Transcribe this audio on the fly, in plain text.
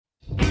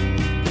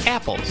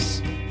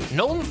Apples,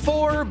 known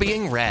for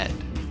being red,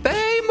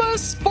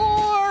 famous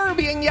for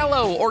being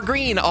yellow or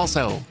green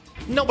also.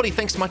 Nobody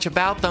thinks much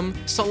about them,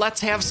 so let's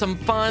have some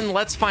fun.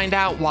 Let's find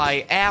out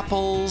why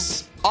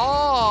apples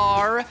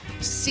are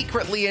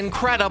secretly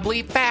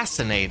incredibly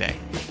fascinating.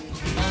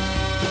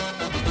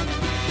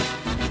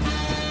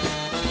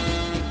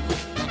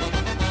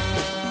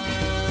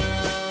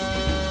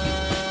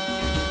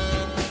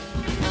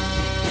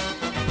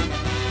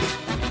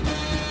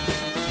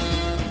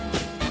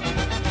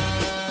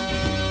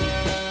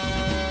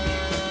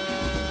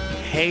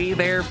 Hey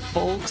there,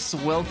 folks.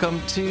 Welcome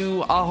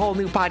to a whole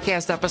new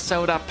podcast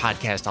episode, a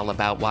podcast all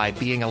about why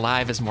being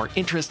alive is more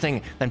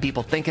interesting than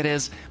people think it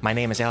is. My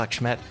name is Alex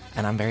Schmidt,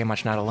 and I'm very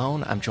much not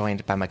alone. I'm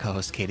joined by my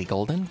co-host, Katie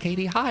Golden.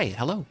 Katie, hi.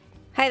 Hello.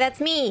 Hi, that's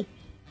me.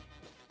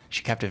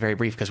 She kept it very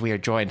brief because we are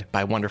joined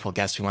by wonderful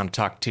guests we want to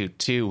talk to,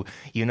 too.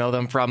 You know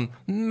them from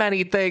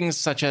many things,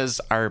 such as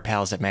our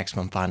pals at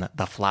Maximum Fun,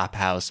 The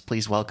Flophouse.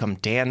 Please welcome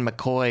Dan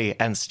McCoy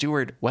and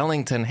Stuart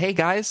Wellington. Hey,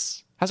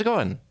 guys. How's it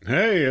going?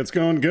 Hey, it's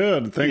going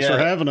good. Thanks for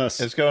having us.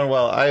 It's going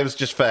well. I was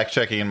just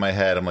fact-checking in my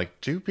head. I'm like,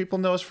 do people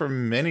know us for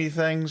many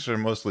things or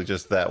mostly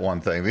just that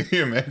one thing that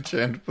you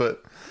mentioned?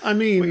 But I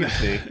mean,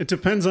 it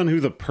depends on who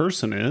the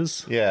person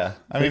is. Yeah.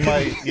 I mean,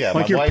 like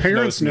my your wife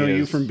parents knows know me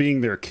you as from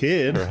being their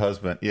kid. her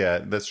husband. Yeah,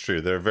 that's true.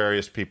 There are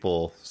various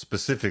people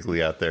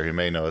specifically out there who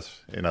may know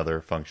us in other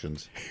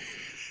functions.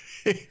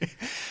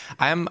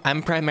 I'm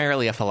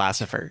primarily a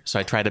philosopher, so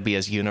I try to be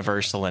as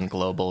universal and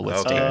global with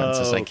statements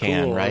as I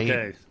can, cool. right?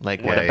 Okay.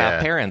 Like, what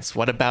about parents?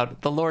 What about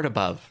the Lord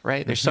above,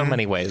 right? There's so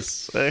many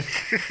ways.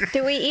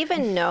 Do we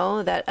even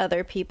know that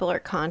other people are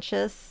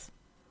conscious?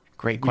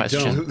 Great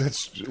question.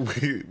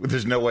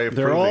 There's no way of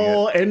They're proving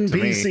all it to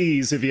me.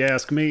 NPCs, if you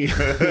ask me.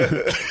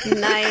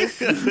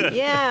 Nice.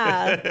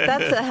 Yeah,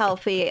 that's a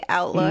healthy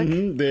outlook.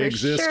 They for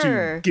exist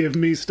sure. to give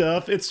me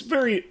stuff. It's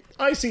very...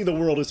 I see the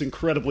world as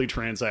incredibly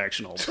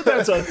transactional, but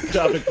that's a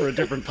topic for a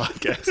different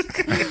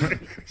podcast.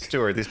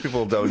 Stuart, these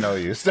people don't know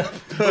you. Stop.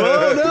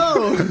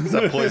 Oh, no!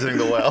 Stop poisoning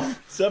the well.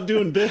 Stop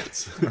doing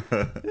bits.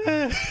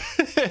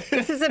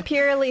 This is a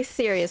purely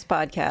serious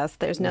podcast.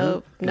 There's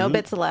no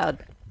bits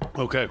allowed.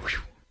 Okay.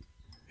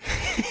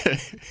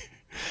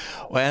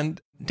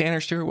 And Dan or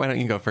Stuart, why don't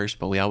you go first?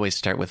 But we always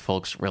start with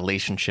folks'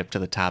 relationship to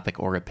the topic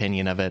or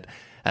opinion of it.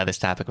 This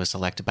topic was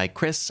selected by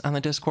Chris on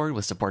the Discord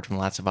with support from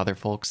lots of other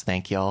folks.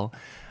 Thank y'all.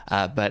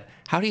 But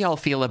how do y'all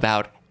feel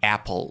about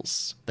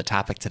apples, the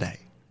topic today?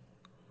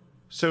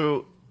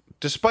 So,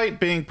 despite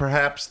being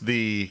perhaps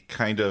the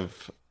kind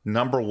of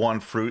number one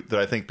fruit that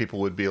I think people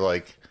would be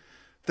like,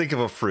 think of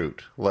a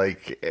fruit.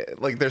 Like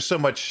there's so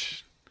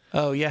much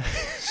Oh, yeah.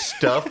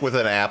 stuff with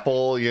an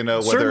apple, you know,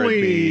 whether Certainly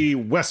it be...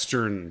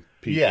 Western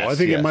people. Yes, I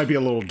think yes. it might be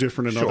a little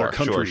different in Sure, other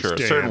countries. sure,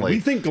 Dan. certainly. We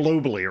think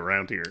globally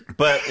around here.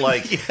 But,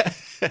 like,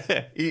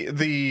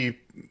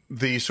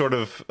 the sort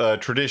of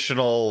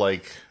traditional,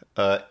 like,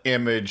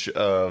 image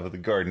of the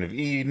Garden of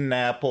Eden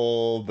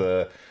apple,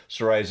 the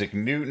Sir Isaac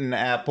Newton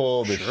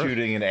apple, the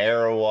shooting an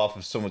arrow off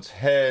of someone's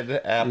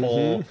head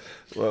apple,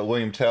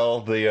 William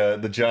Tell,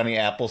 the Johnny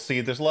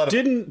Appleseed. There's a lot of...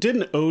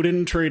 Didn't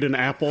Odin trade an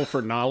apple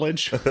for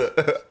knowledge?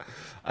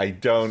 I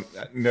don't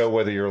know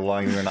whether you're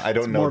lying or not. I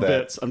don't know More that.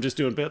 bits. I'm just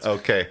doing bits.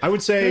 Okay. I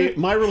would say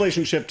my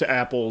relationship to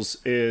apples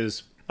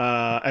is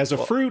as a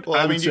fruit. Well,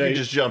 I mean, would you say, can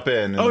just jump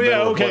in. Oh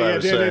yeah, okay, What I yeah,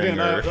 was Dan. saying,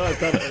 or... I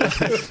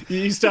thought,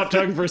 you stopped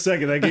talking for a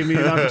second. That gave me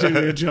an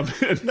opportunity to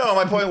jump in. No,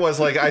 my point was,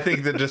 like, I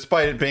think that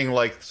despite it being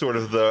like sort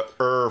of the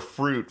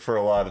fruit for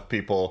a lot of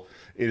people,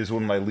 it is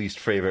one of my least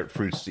favorite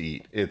fruits to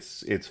eat.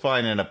 It's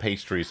fine in a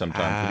pastry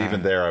sometimes, but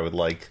even there, I would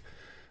like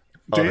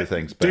other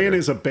things better. Dan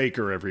is a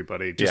baker,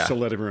 everybody. Just to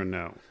let everyone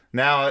know.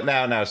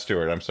 Now,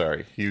 Stuart, I'm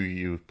sorry.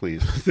 You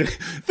please.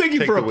 Thank you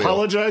Take for the wheel.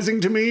 apologizing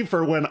to me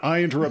for when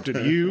I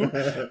interrupted you.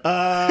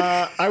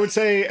 I would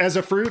say, as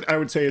a fruit, I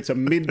would say it's a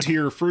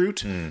mid-tier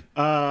fruit.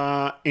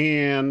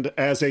 And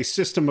as a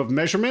system of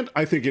measurement,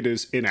 I think it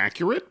is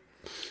inaccurate.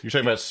 You're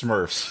talking about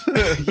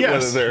Smurfs.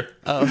 Yes. There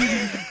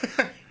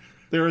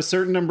There are a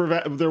certain number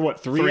of... There are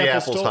what, three Three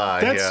apples apples total?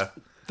 high,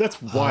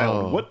 That's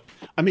wild. Oh. What?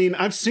 I mean,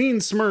 I've seen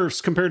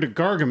Smurfs compared to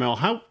Gargamel.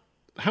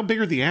 How big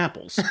are the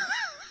apples?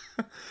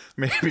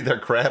 Maybe they're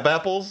crab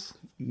apples?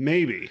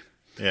 Maybe.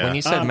 Yeah. When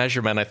you said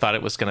measurement, I thought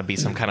it was going to be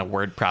some kind of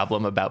word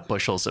problem about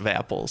bushels of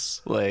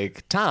apples.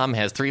 Like, Tom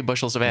has 3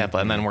 bushels of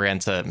apple, and then we're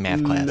into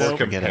math class. Or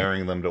Forget it.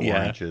 comparing them to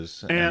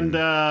oranges. And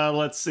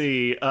let's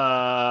see.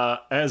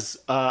 As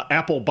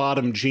apple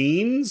bottom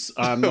jeans,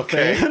 I'm a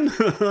fan.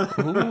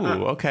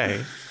 Ooh,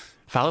 okay.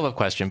 Follow-up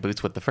question,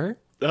 boots with the fur?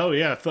 Oh,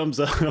 yeah, thumbs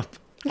up.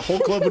 Whole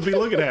club would be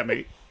looking at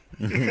me.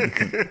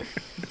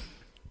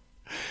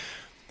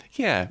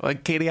 Yeah. Well,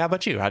 Katie, how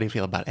about you? How do you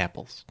feel about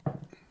apples?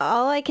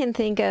 All I can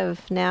think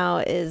of now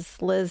is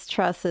Liz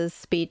Truss's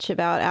speech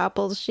about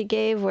apples she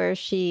gave, where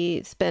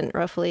she spent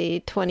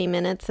roughly 20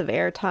 minutes of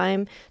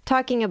airtime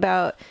talking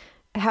about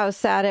how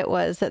sad it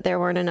was that there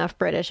weren't enough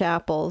British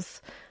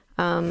apples.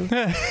 You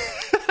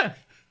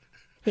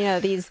know,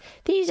 these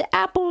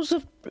apples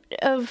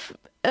of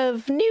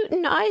of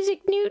Newton,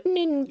 Isaac Newton,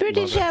 and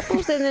British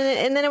apples, and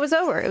then it was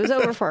over. It was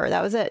over for her.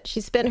 That was it. She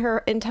spent her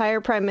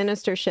entire prime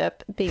ministership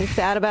being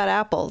sad about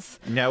apples.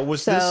 Now,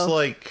 was this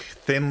like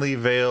thinly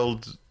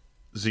veiled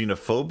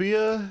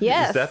xenophobia?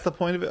 Yes. Is that the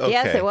point of it? Okay.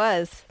 Yes, it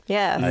was.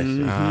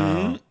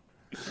 Yeah.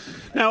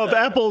 Now, have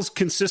apples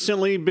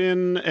consistently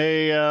been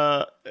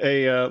a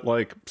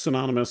like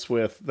synonymous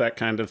with that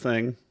kind of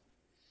thing?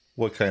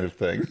 What kind of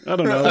thing? I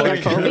don't know,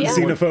 like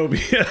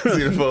xenophobia.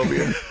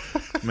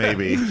 Xenophobia.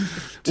 Maybe.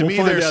 To me,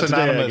 find they're out today,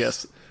 I synonymous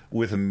guess.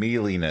 with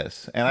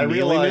mealiness. And I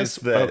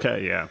realized that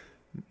Okay, yeah.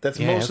 that's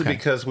mostly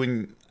because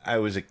when I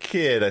was a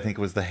kid, I think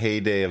it was the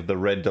heyday of the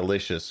Red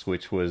Delicious,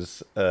 which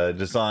was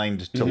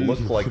designed to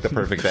look like the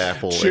perfect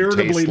apple.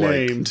 Charitably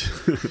and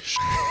taste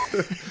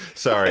named.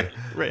 Sorry.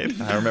 Right.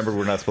 I remember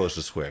we're not supposed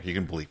to swear. You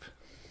can bleep.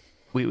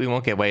 We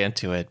won't get way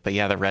into it, but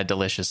yeah, the Red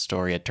Delicious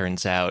story, it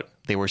turns out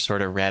they were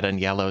sort of red and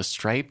yellow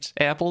striped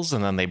apples,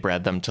 and then they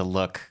bred them to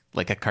look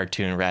like a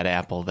cartoon red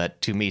apple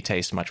that, to me,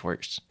 tastes much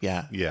worse.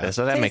 Yeah.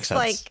 So that makes sense.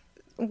 It's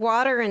like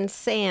water and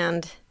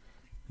sand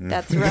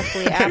that's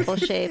roughly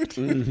apple-shaped.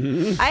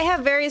 I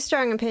have very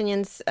strong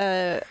opinions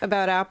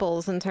about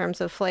apples in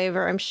terms of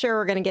flavor. I'm sure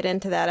we're going to get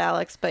into that,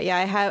 Alex, but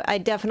yeah, I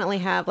definitely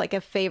have like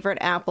a favorite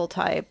apple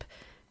type,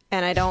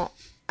 and I don't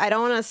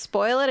want to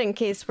spoil it in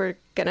case we're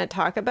going to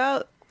talk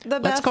about the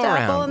best apple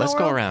in the world. Let's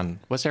go around.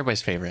 What's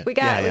everybody's favorite? We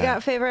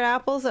got favorite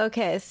apples.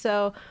 Okay,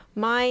 so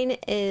mine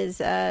is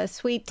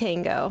Sweet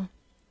Tango.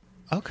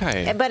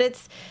 Okay. But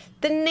it's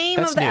the name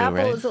That's of the new,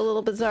 apple right? is a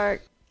little bizarre.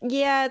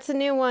 Yeah, it's a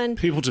new one.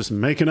 People just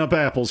making up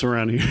apples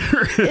around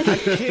here.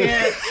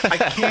 I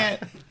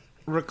can't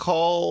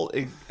recall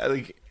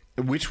like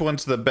which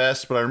one's the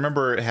best, but I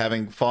remember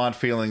having fond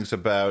feelings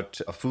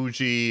about a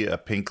Fuji, a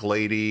Pink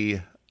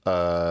Lady,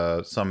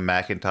 some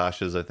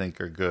Macintoshes I think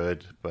are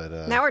good, but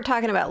Now we're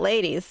talking about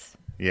ladies.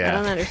 Yeah. I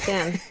don't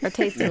understand. Our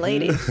tasty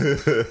ladies.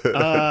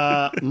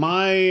 I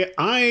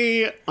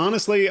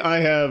honestly,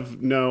 I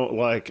have no,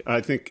 like, I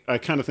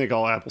kind of think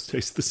all apples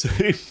taste the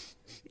same.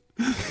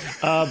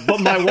 But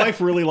my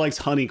wife really likes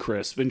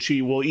Honeycrisp, and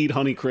she will eat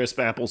Honeycrisp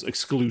apples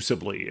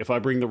exclusively. If I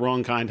bring the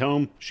wrong kind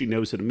home, she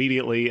knows it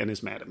immediately and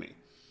is mad at me.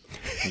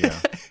 yeah.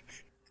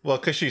 Well,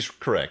 because she's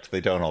correct.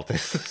 They don't all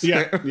taste the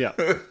same. Yeah.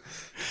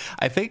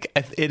 I think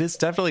it is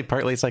definitely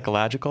partly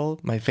psychological.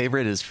 My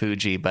favorite is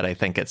Fuji, but I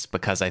think it's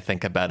because I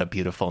think about a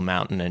beautiful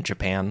mountain in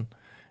Japan.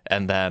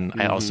 And then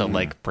I also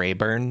like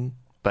Braeburn,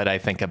 but I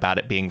think about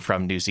it being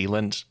from New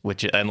Zealand,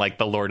 and like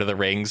the Lord of the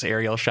Rings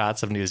aerial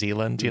shots of New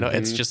Zealand. You know,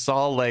 it's just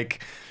all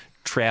like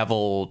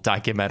travel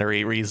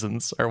documentary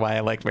reasons or why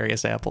I like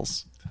various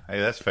apples. Hey,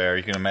 that's fair.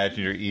 You can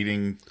imagine you're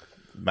eating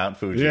Mount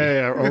Fuji.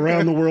 Yeah.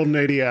 Around the world in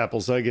 80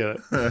 apples. I get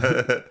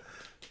it.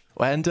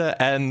 And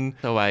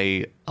so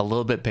I a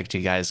little bit picked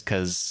you guys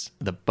because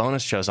the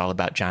bonus show is all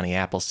about Johnny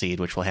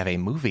Appleseed, which will have a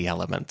movie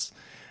element.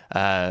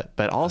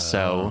 But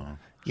also,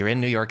 you're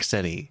in New York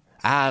City.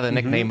 The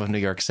nickname of New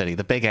York City,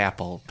 the Big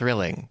Apple,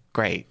 thrilling,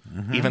 great.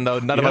 Even though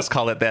none of us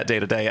call it that day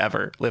to day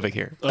ever living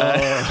here.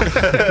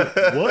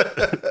 What?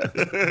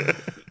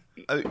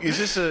 Is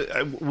this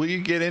will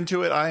you get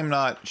into it? I'm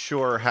not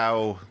sure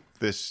how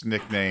this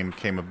nickname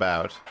came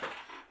about.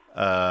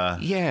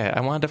 Yeah,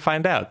 I wanted to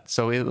find out,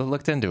 so we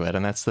looked into it,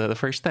 and that's the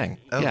first thing.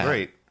 Oh, Yeah.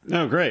 great.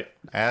 No, great.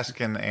 Asked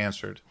and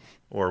answered.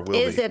 Or will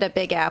Is be. it a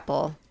big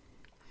apple?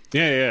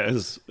 Yeah.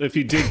 If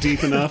you dig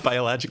deep enough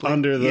Biologically?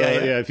 under the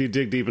Yeah. if you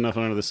dig deep enough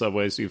under the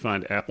subways, you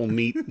find apple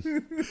meat.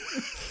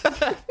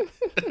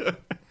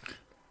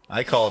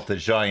 I call it the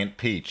giant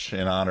peach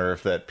in honor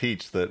of that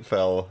peach that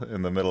fell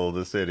in the middle of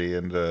the city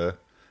and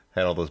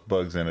had all those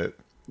bugs in it.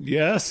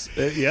 Yes.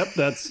 Yep.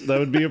 That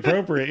would be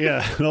appropriate.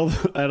 Yeah.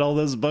 Had all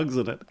those bugs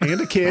in it,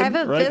 and a kid. I have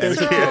a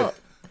right?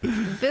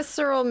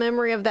 visceral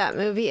memory of that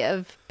movie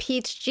of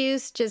peach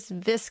juice just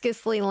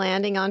viscously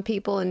landing on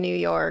people in New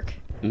York.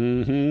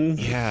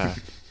 Yeah.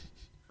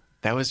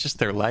 That was just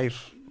their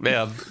life.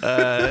 Man.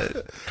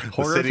 The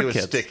Horror city for was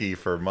kids. sticky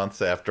for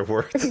months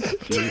afterwards.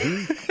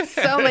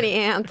 So many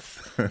ants.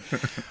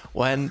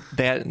 When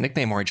that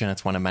nickname origin,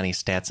 it's one of many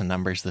stats and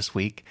numbers this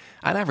week.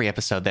 On every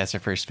episode, that's our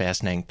first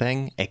fascinating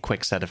thing, a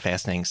quick set of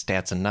fascinating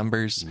stats and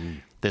numbers.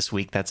 This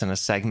week, that's in a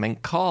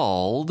segment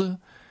called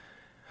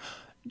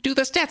Do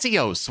the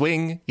Statsio.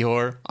 Swing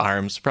your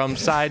arms from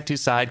side to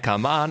side.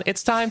 Come on,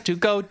 it's time to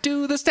go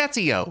do the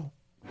Statsio.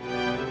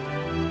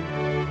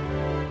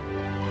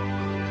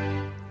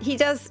 He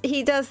does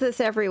this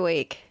every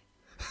week.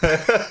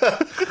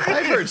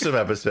 I've heard some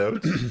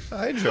episodes.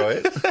 I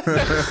enjoy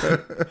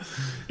it.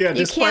 Yeah.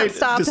 You can't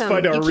stop him.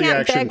 Despite our You can't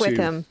reaction beg with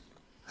to. him.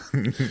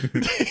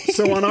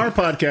 So on our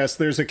podcast,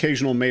 there's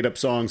occasional made-up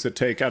songs that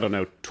take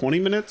 20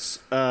 minutes,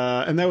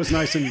 and that was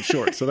nice and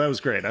short. So that was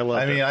great. I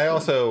loved I mean, it. I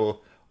also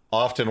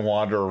often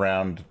wander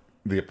around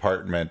the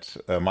apartment,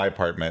 my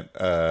apartment,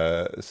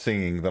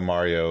 singing the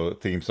Mario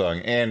theme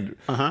song,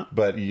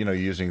 but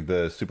using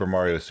the Super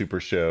Mario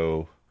Super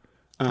Show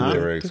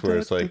lyrics, where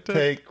it's like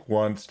take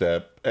one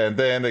step and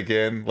then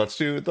again, let's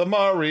do the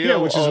Mario. Yeah,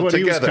 which is all what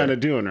together. he was kind of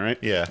doing, right?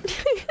 Yeah.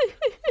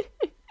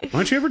 Why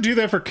don't you ever do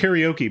that for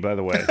karaoke? By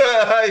the way,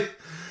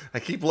 I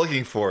keep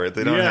looking for it.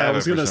 They don't Yeah, have I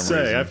was it for going to some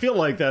say. reason. I feel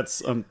like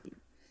that's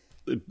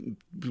it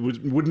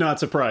would not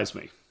surprise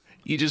me.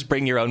 You just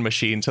bring your own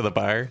machine to the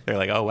bar. They're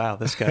like, oh, wow,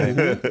 this guy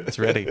is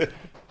ready.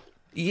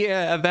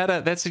 Yeah,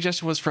 that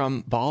suggestion was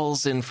from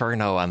Balls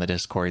Inferno on the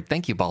Discord.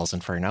 Thank you, Balls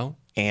Inferno.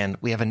 And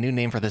we have a new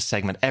name for this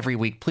segment every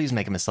week. Please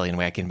make them as silly and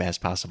wacky and bad as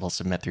possible.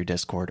 Submit through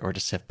Discord or to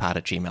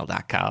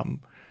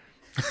sifpod@gmail.com.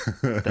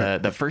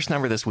 The first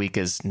number this week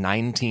is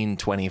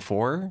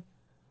 1924,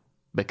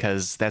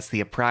 because that's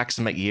the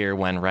approximate year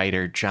when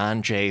writer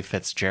John J.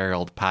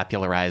 Fitzgerald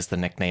popularized the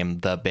nickname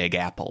The Big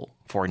Apple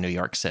for New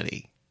York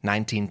City.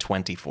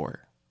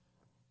 1924.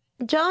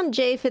 John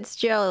J.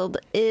 Fitzgerald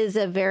is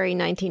a very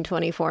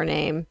 1924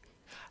 name.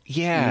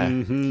 Yeah.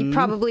 He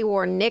probably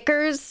wore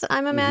knickers,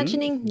 I'm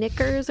imagining.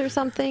 Knickers or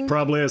something.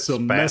 Probably has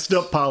some messed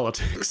up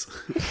politics.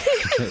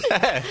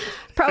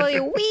 Probably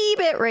a wee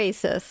bit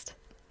racist.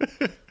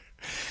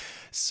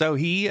 So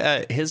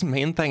his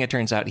main thing, it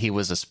turns out, he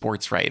was a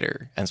sports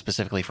writer, and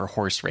specifically for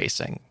horse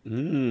racing.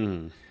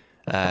 And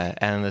the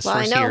Well, I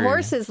source know here,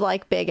 horses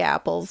like big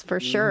apples for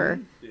sure.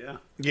 Yeah.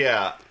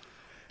 Yeah.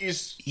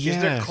 Is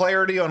there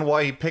clarity on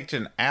why he picked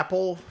an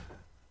apple?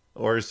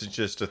 Or is it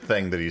just a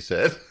thing that he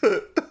said?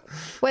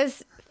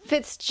 Was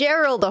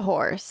Fitzgerald a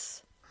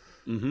horse?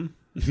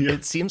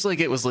 It seems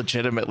like it was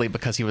legitimately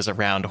because he was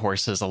around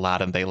horses a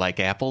lot and they like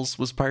apples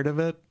was part of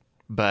it.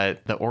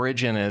 But the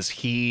origin is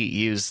he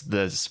used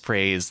this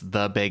phrase,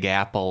 the Big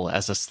Apple,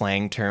 as a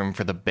slang term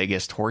for the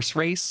biggest horse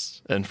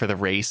race and for the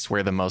race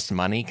where the most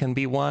money can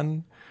be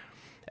won.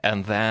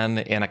 And then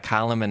in a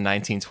column in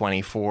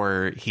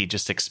 1924, he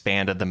just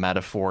expanded the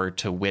metaphor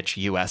to which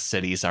U.S.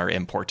 cities are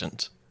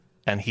important.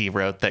 And he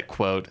wrote that,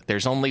 quote,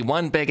 there's only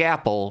one Big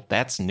Apple,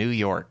 that's New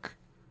York.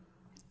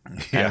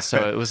 Yeah. And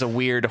so it was a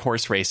weird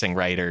horse racing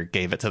writer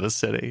gave it to the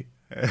city.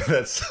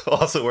 That's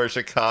also where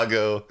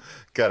Chicago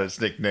got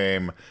its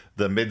nickname,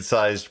 the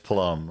Mid-Sized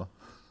Plum.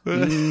 I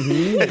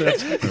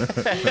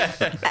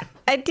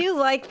do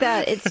like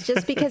that. It's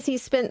just because he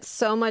spent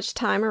so much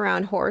time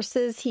around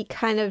horses, he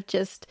kind of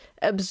just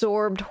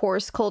absorbed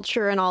horse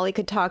culture, and all he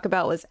could talk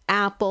about was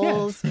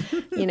apples.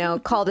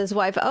 Called his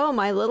wife, oh,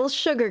 my little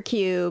sugar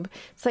cube.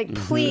 It's like,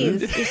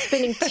 please, you're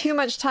spending too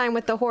much time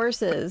with the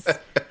horses.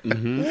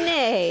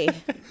 Nay.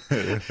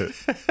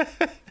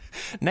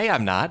 Nay,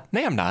 I'm not.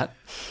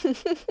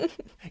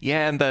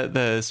 Yeah, and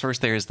the source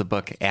there is the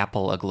book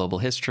Apple, A Global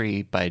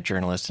History by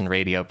journalist and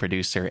radio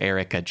producer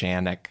Erica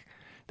Janik.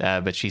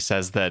 But she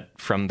says that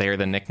from there,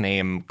 the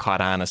nickname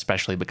caught on,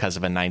 especially because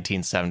of a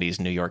 1970s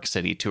New York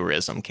City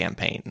tourism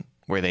campaign,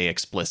 where they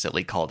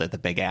explicitly called it the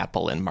Big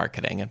Apple in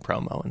marketing and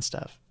promo and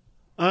stuff.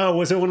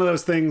 Was it one of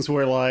those things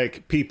where,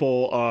 like,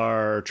 people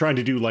are trying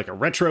to do, like, a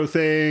retro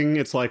thing?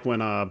 It's like when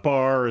a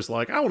bar is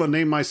like, I want to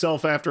name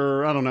myself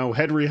after, I don't know,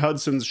 Henry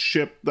Hudson's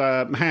ship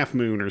Half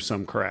Moon or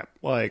some crap.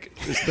 Like,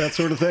 it's that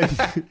sort of thing.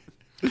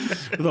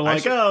 They're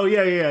like, oh,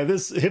 yeah,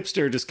 this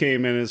hipster just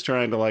came in and is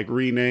trying to, like,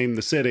 rename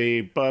the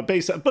city. But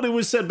it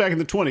was said back in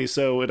the 20s,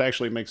 so it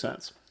actually makes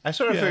sense. I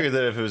sort of figured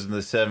that if it was in the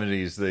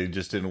 70s, they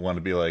just didn't want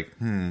to be like,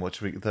 what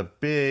should we... The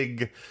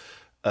big...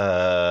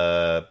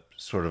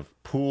 sort of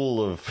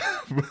pool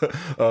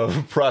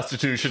of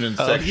prostitution and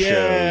sex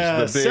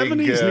shows. The big,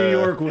 70s New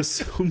York was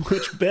so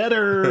much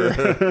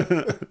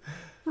better.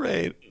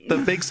 Right. The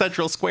big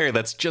central square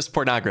that's just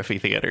pornography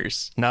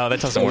theaters. No, that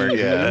doesn't work.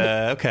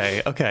 Yeah.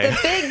 Okay. The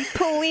big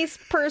police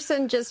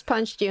person just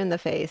punched you in the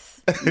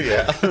face.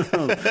 Yeah.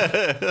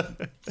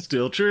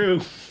 Still true.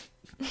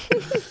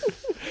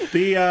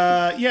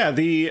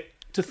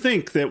 To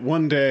think that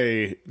one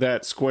day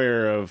that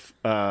square of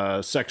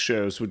sex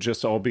shows would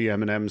just all be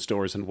M&M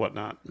stores and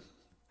whatnot.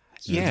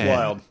 Yeah. It's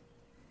wild.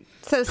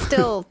 So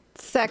still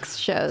sex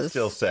shows.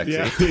 Still sexy.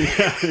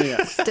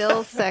 Yeah.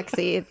 Still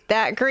sexy.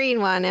 That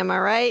green one, am I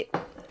right?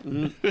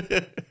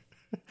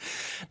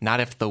 Not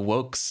if the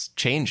wokes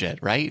change it,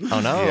 right? Oh,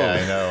 no. Yeah,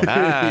 I know.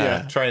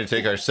 Yeah. Trying to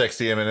take our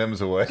sexy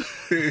M&Ms away.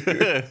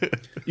 The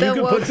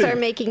wokes are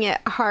making it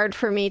hard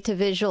for me to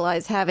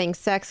visualize having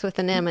sex with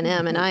an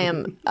M&M, and I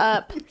am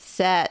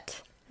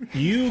upset.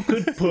 You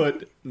could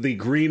put the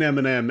green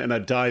M&M in a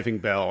diving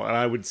bell, and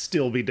I would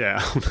still be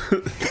down.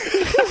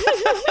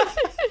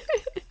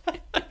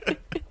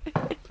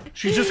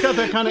 She's just got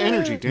that kind of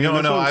energy, Dan.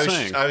 That's what I'm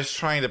saying. I was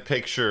trying to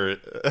picture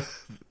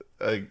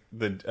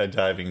a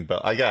diving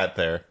bell. I got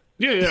there.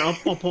 Yeah,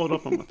 I'll pull it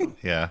up on my phone.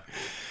 Yeah.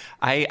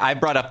 I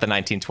brought up the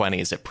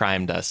 1920s. It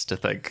primed us to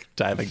think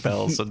diving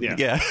bells. And,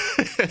 yeah.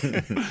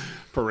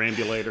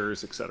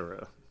 Perambulators,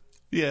 etc.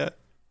 Yeah.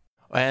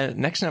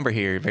 Next number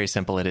here, very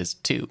simple. It is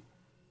 2,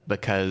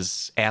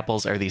 because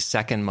apples are the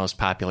second most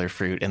popular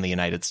fruit in the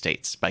United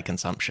States by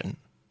consumption.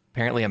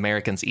 Apparently,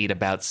 Americans eat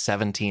about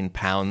 17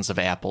 pounds of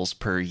apples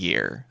per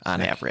year on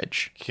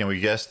average. Can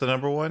we guess the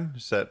number one?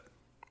 Is that...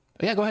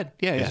 Yeah, go ahead.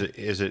 Yeah,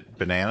 Is it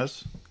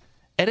bananas?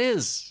 It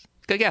is.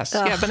 Good guess.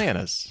 Ugh. Yeah,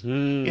 bananas.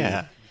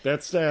 Yeah.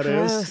 That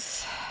Gross.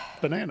 is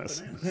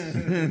bananas.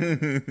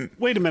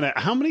 Wait a minute.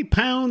 How many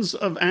pounds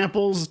of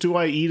apples do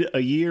I eat a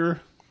year?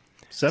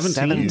 17?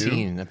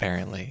 17,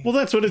 apparently. Well,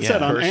 that's what it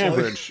said on Personally.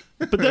 average.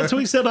 But that's what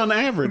he said on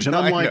average. And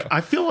I'm I like, know.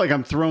 I feel like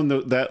I'm throwing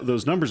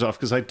those numbers off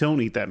because I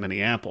don't eat that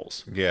many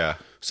apples. Yeah.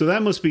 So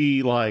that must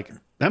be like,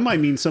 that might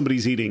mean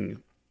somebody's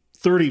eating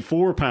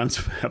 34 pounds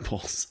of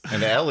apples.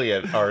 And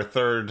Elliot, our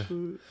third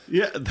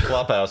Yeah.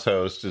 Flophouse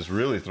host, is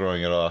really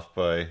throwing it off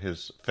by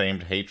his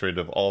famed hatred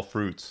of all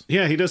fruits.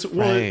 Yeah, he does.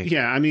 Well, Right.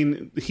 yeah, I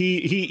mean, he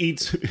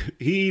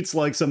eats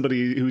like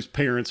somebody whose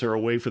parents are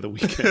away for the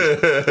weekend.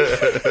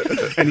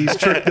 And he's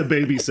tricked the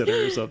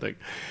babysitter or something.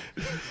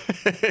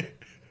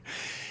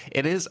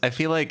 It is. I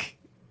feel like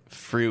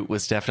fruit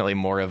was definitely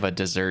more of a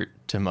dessert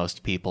to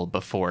most people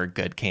before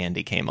good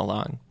candy came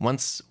along.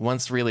 Once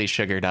really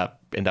sugared up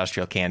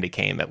industrial candy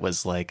came, it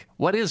was like,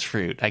 what is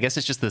fruit? I guess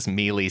it's just this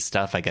mealy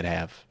stuff I could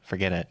have.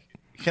 Forget it.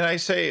 Can I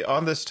say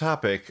on this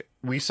topic,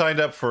 we signed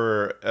up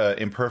for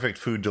imperfect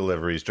food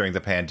deliveries during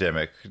the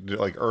pandemic,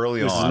 like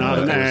early This on. is not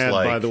when an it was ad,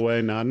 like- by the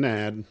way, not an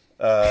ad.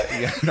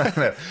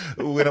 Yeah,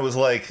 when it was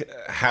like,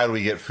 how do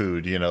we get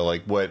food? You know,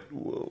 like what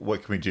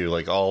can we do?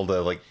 Like all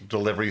the like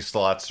delivery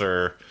slots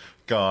are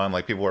gone.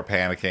 Like people were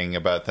panicking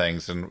about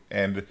things,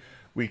 and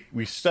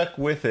we stuck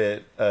with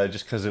it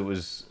just because it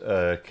was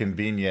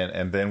convenient.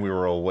 And then we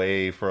were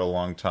away for a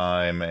long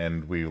time,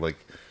 and we like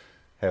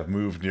have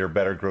moved near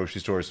better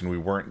grocery stores, and we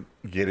weren't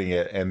getting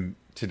it. And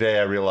today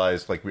I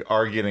realized like we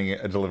are getting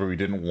a delivery we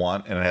didn't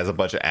want, and it has a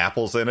bunch of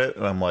apples in it,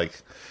 and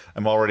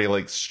I'm already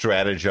like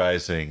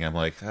strategizing. I'm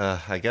like,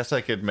 I guess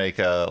I could make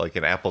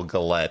an apple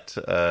galette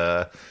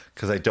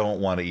because I don't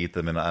want to eat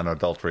them in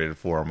unadulterated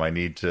form. I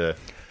need to,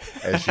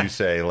 as you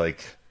say,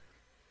 like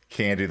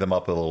candy them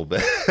up a little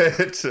bit,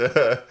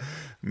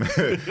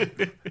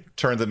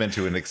 turn them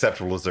into an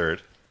acceptable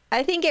dessert.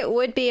 I think it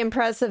would be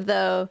impressive,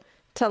 though,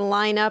 to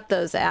line up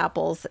those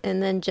apples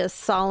and then just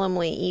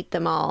solemnly eat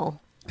them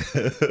all.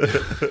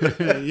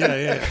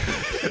 Yeah.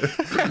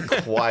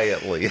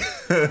 Quietly.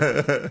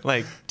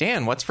 Like,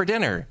 Dan, what's for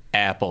dinner?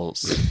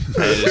 Apples.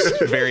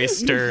 Just very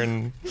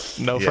stern,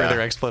 no Yeah.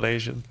 further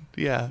explanation.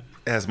 Yeah.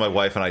 As my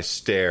wife and I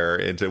stare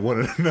into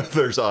one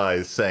another's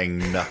eyes,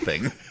 saying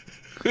nothing.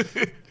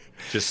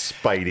 Just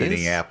spite eating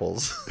This-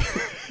 apples.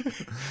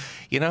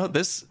 You know,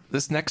 this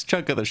next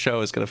chunk of the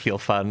show is going to feel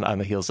fun on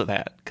the heels of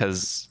that,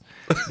 because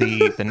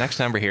the next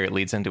number here, it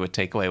leads into a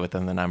takeaway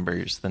within the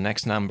numbers. The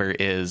next number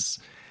is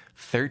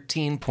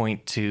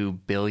 $13.2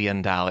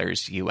 billion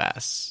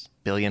US.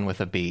 Billion with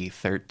a B.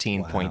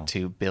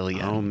 13.2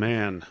 billion. Oh,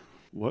 man.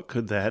 What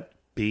could that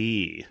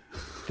be?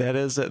 That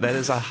is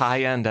a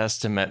high-end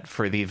estimate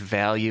for the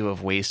value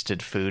of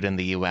wasted food in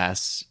the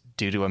U.S.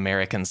 due to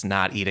Americans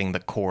not eating the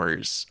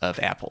cores of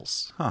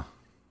apples. Huh.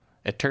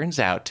 It turns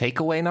out,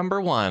 takeaway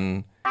number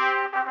one,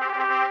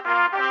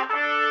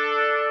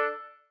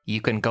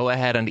 you can go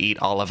ahead and eat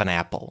all of an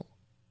apple.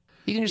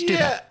 You can just do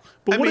that.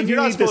 But what if you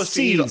you're not eat the supposed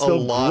to eat seeds? a They'll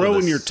lot grow of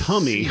in the your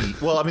tummy.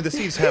 Well, I mean, the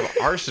seeds have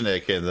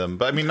arsenic in them,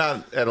 but I mean,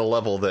 not at a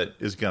level that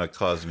is going to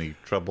cause any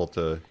trouble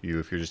to you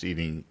if you're just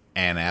eating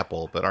an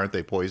apple. But aren't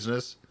they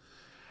poisonous?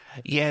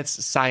 Yeah,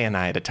 it's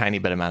cyanide, a tiny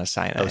bit amount of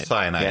cyanide. Oh,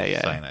 cyanide.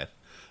 Yeah. Cyanide.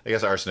 I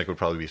guess arsenic would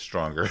probably be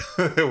stronger.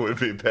 It would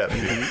be better.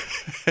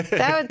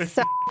 That would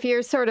suck if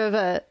you're sort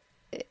of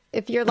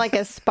if you're like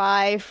a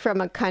spy from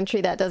a country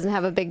that doesn't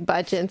have a big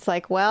budget. It's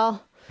like,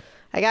 well,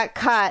 I got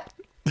caught.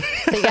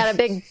 So you got a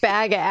big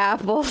bag of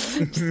apples.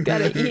 Just got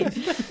to eat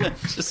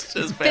Just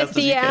as fast as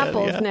 50 you can,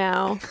 apples yeah.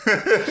 now.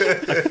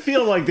 I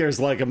feel like there's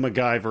like a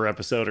MacGyver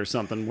episode or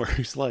something where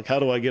he's like, how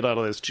do I get out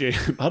of this jam?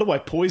 How do I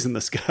poison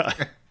this guy?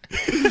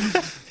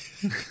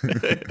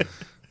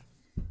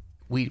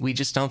 We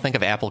just don't think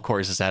of apple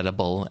cores as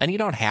edible, and you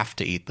don't have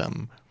to eat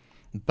them.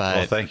 But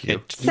Well, thank you.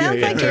 it Sounds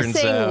like you're turns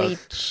saying out- we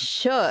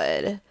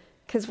should,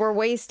 because we're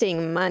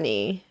wasting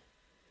money.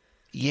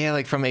 Yeah,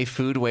 like from a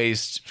food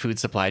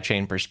supply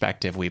chain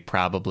perspective, we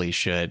probably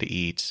should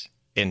eat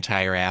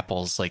entire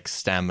apples, like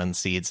stem and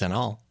seeds and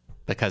all,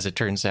 because it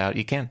turns out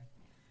you can.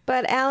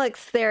 But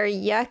Alex, they're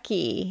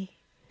yucky.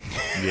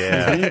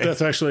 Yeah.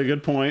 That's actually a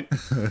good point.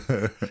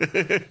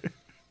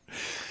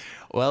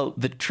 Well,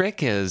 the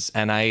trick is,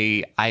 and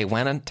I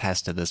went and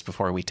tested this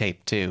before we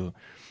taped too.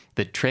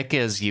 The trick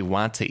is you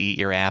want to eat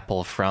your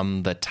apple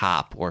from the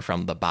top or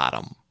from the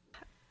bottom.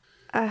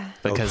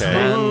 Because Okay.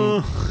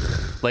 then,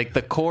 like,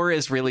 the core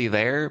is really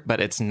there,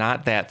 but it's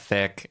not that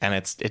thick, and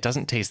it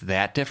doesn't taste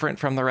that different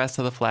from the rest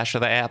of the flesh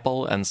of the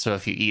apple. And so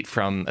if you eat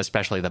from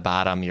especially the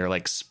bottom, you're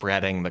like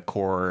spreading the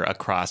core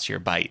across your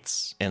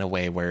bites in a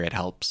way where it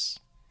helps.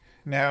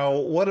 Now,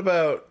 what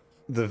about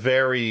the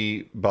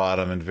very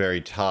bottom and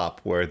very top,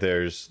 where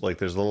there's a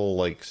little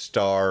like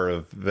star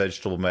of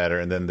vegetable matter,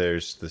 and then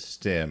there's the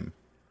stem?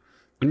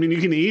 I mean,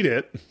 you can eat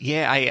it.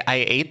 Yeah, I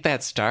ate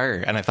that star,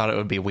 and I thought it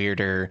would be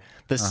weirder.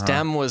 The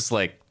stem was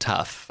like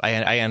tough.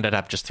 I ended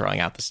up just throwing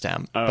out the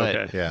stem. But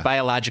okay. Yeah.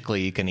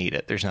 biologically, you can eat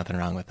it. There's nothing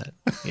wrong with it.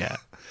 Yeah.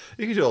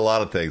 You can do a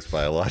lot of things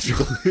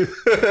biologically.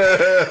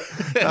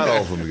 Not all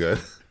of them good.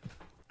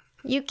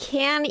 You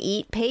can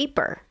eat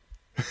paper.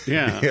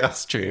 Yeah.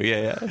 That's true.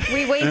 Yeah.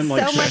 We waste And,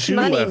 like, so much shoe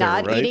money leather,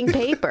 not right? eating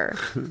paper.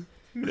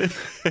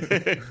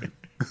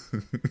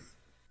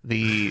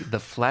 The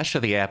flesh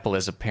of the apple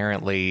is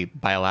apparently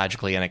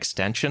biologically an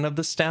extension of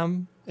the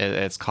stem.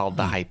 It's called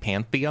the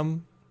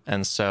hypanthium,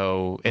 and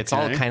so it's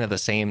all kind of the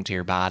same to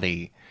your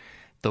body.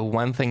 The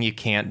one thing you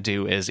can't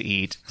do is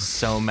eat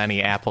so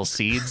many apple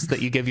seeds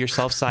that you give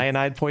yourself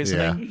cyanide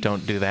poisoning. Yeah.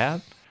 Don't do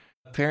that.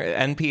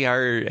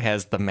 NPR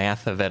has the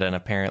math of it, and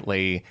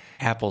apparently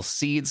apple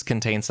seeds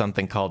contain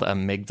something called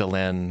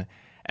amygdalin,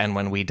 and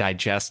when we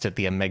digest it,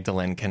 the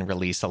amygdalin can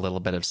release a little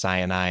bit of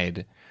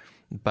cyanide.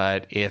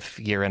 But if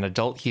you're an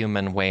adult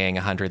human weighing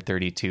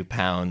 132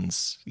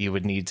 pounds, you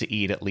would need to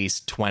eat at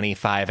least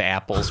 25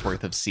 apples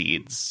worth of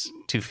seeds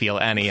to feel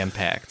any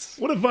impact.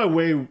 What if I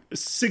weigh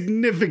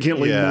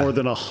significantly more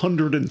than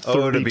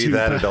 132 to be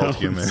that pounds? Adult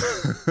human.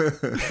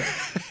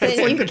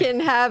 Then you can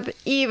have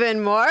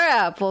even more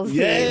apple seeds.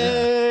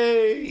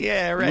 Yay!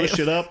 Yeah, right. Mush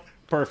it up.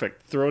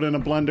 Perfect. Throw it in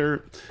a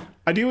blender.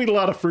 I do eat a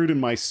lot of fruit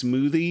in my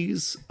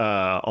smoothies,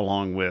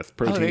 along with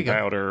protein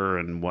powder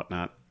and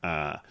whatnot.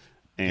 I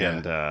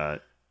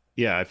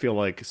feel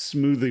like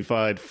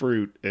smoothified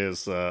fruit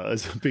is a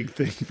big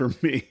thing for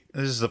me.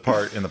 This is the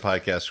part in the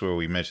podcast where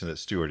we mentioned that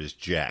Stuart is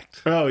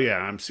jacked. Oh, yeah,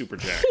 I'm super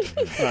jacked.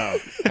 Oh,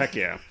 heck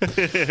yeah.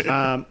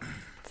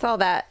 It's all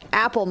that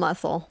apple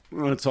muscle.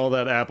 It's all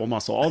that apple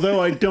muscle.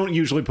 Although I don't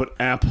usually put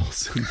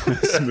apples in my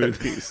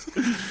smoothies.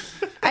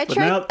 I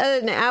tried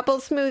an apple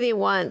smoothie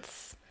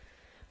once,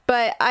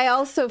 but I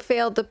also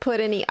failed to put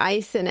any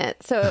ice in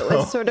it. So it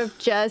was sort of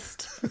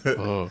just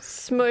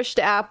smushed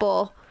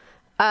apple.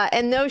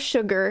 And no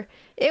sugar.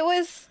 It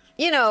was,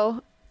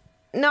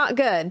 not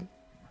good.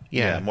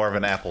 Yeah, more of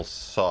an apple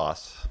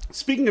sauce.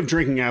 Speaking of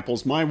drinking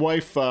apples, my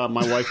wife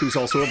who's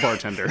also a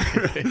bartender,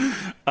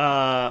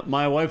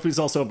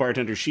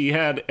 she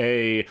had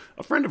a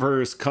friend of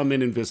hers come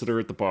in and visit her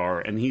at the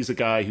bar, and he's a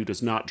guy who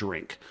does not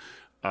drink.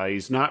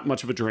 He's not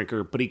much of a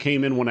drinker, but he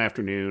came in one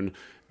afternoon,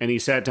 and he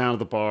sat down at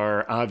the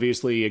bar,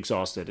 obviously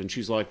exhausted, and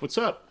she's like, "What's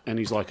up?" And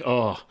he's like,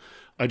 "Oh,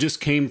 I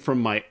just came from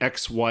my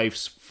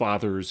ex-wife's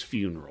father's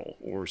funeral,"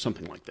 or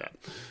something like that.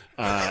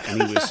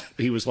 And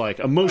he was like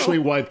emotionally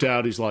wiped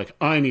out. He's like,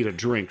 "I need a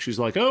drink." She's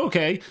like, "Oh,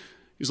 okay."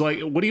 He's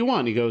like, "What do you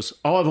want?" He goes,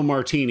 "I'll have a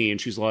martini."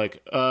 And she's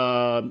like,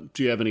 "Do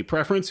you have any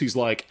preference?" He's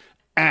like,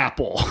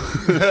 "Apple."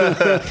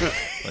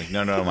 Like,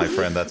 no, my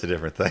friend, that's a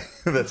different thing.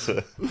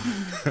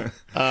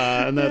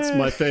 And that's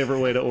my favorite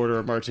way to order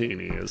a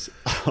martini is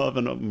I'll have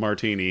a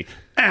martini,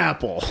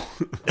 apple.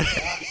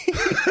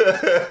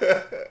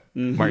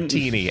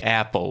 Martini,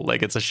 apple,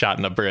 like it's a shot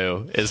in a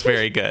brew, is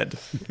very good.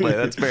 Like,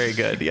 that's very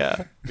good,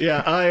 yeah.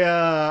 Yeah,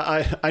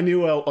 I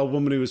knew a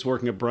woman who was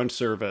working a brunch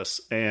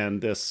service,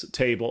 and this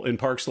table in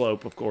Park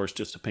Slope, of course,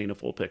 just to paint a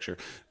full picture.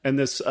 And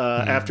this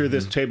after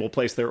this table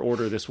placed their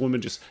order, this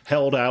woman just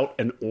held out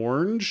an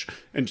orange,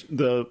 and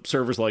the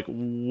server's like,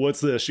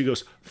 "What's this?" She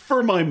goes,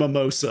 "For my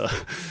mimosa."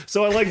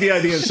 So I like the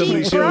idea of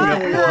somebody showing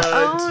up. Her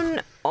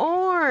own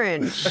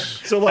orange.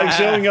 So like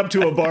showing up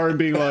to a bar and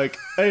being like,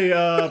 "Hey,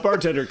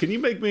 bartender, can you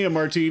make me a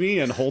martini?"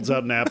 And holds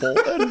out an apple.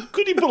 And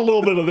could you put a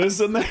little bit of this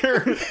in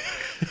there?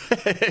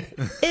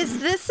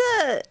 Is this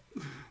a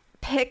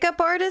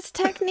pickup artist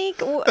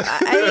technique?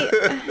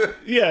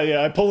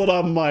 Yeah. I pull it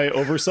on my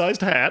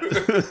oversized hat.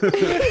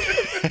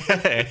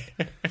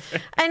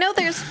 I know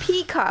there's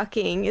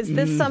peacocking. Is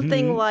this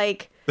something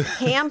like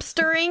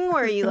hamstering,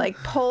 where you like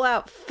pull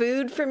out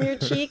food from your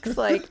cheeks?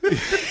 Like,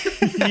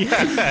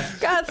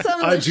 got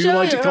some. I do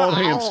like to call it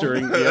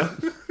hamstering. Yeah,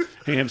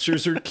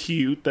 hamsters are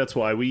cute. That's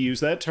why we use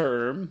that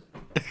term.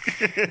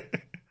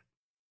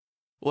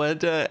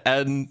 And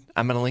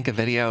I'm going to link a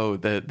video.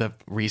 The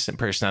recent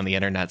person on the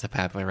internet to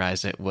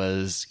popularize it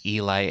was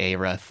Eli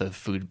Arath of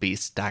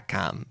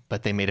foodbeast.com.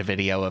 But they made a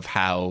video of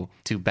how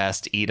to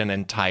best eat an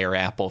entire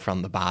apple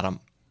from the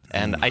bottom.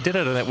 And I did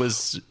it, and it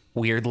was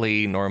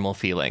weirdly normal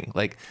feeling.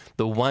 Like,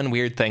 the one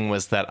weird thing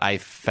was that I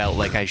felt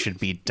like I should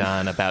be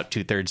done about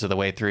 2/3 of the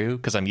way through,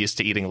 because I'm used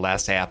to eating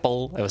less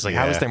apple. I was like,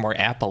 how is there more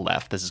apple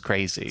left? This is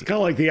crazy. It's kind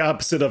of like the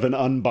opposite of an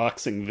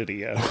unboxing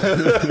video.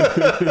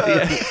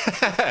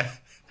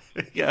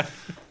 Yeah,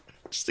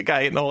 just a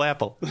guy eating a whole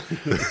apple.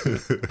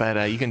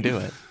 But you can do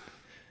it.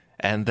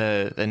 And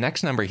the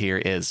next number here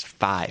is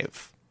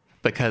 5,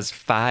 because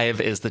 5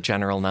 is the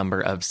general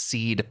number of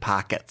seed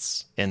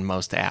pockets in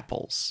most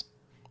apples.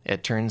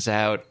 It turns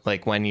out,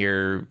 like, when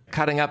you're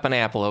cutting up an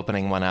apple,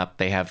 opening one up,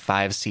 they have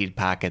 5 seed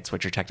pockets,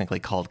 which are technically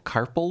called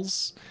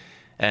carpels.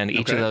 And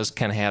each of those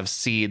can have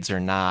seeds or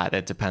not.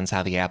 It depends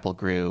how the apple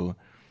grew.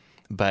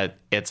 But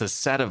it's a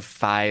set of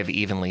 5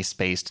 evenly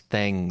spaced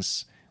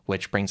things,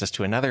 which brings us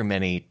to another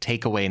mini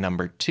takeaway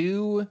number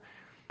 2.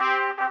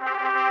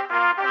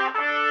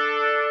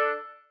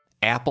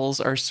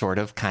 Apples are sort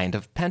of kind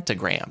of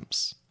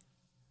pentagrams.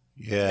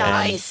 Yeah.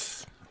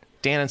 Nice.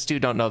 Dan and Stu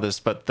don't know this,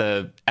 but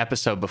the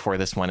episode before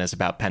this one is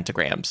about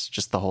pentagrams,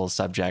 just the whole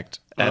subject.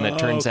 And it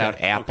turns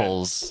out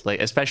apples, like,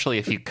 especially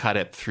if you cut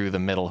it through the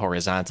middle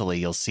horizontally,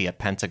 you'll see a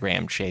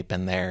pentagram shape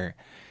in there.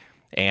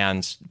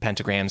 And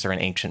pentagrams are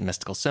an ancient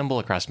mystical symbol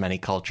across many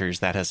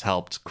cultures that has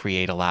helped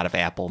create a lot of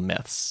apple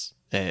myths.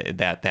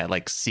 That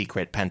like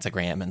secret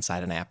pentagram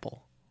inside an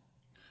apple.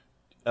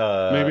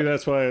 Maybe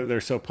that's why they're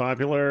so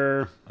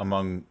popular.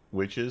 Among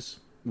witches.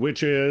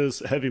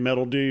 Witches, heavy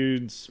metal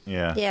dudes.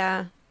 Yeah.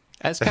 Yeah.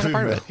 That's kind of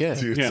part of it. Yeah.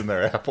 Dudes Yeah. and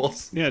their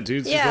apples. Yeah,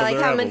 dudes. just Yeah, love like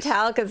their how apples.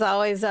 Metallica's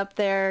always up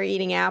there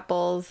eating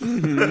apples.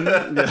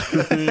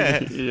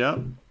 Yep.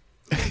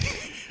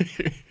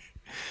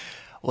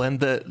 Well, and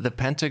the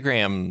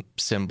pentagram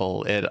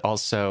symbol, it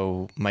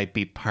also might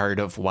be part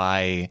of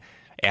why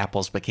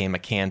apples became a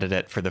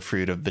candidate for the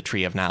fruit of the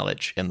tree of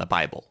knowledge in the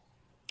Bible.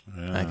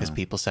 Because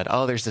people said,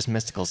 oh, there's this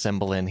mystical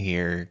symbol in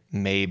here.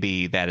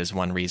 Maybe that is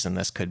one reason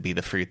this could be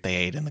the fruit they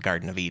ate in the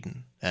Garden of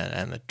Eden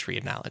and the tree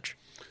of knowledge.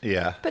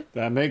 Yeah.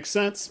 That makes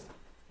sense.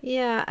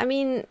 Yeah, I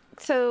mean,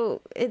 so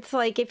it's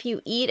like if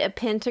you eat a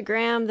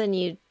pentagram, then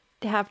you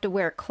have to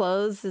wear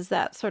clothes. Is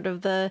that sort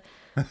of the...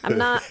 I'm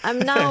not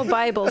a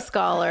Bible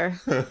scholar.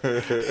 I'm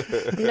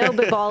no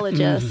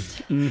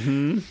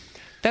bibologist.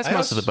 That's I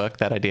most of also- the book,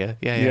 that idea.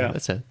 Yeah, Yeah.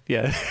 that's it.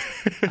 Yeah.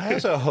 I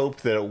also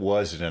hope that it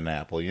wasn't an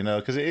apple,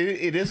 because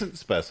it isn't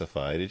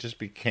specified. It just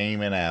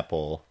became an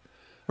apple.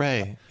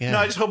 Right. Yeah. No,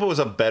 I just hope it was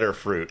a better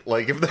fruit.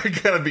 Like, if they're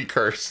going to be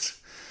cursed,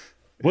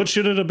 What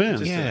should it have been?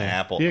 just Yeah. an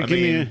apple. Yeah, I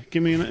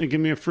give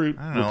me a fruit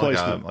I don't know,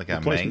 replacement. like a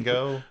Replacement fruit.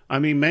 mango. I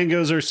mean,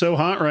 mangoes are so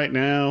hot right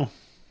now.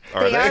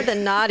 They are the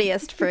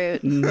naughtiest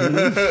fruit.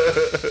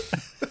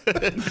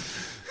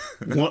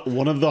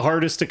 One of the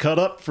hardest to cut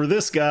up for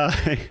this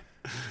guy.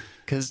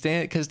 Because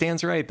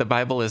Dan's right. The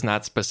Bible is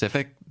not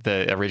specific.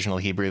 The original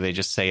Hebrew, they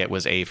just say it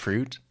was a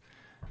fruit.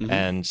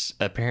 And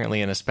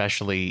apparently, and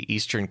especially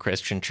Eastern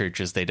Christian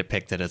churches, they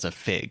depict it as a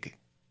fig.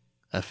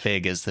 A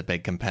fig is the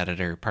big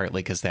competitor,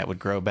 partly because that would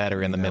grow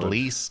better in the Middle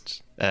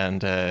East.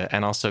 And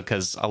also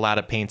because a lot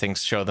of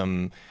paintings show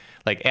them,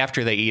 like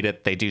after they eat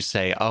it, they do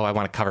say, oh, I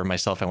want to cover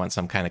myself. I want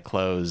some kind of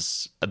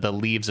clothes. The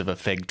leaves of a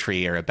fig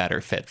tree are a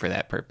better fit for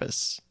that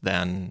purpose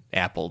than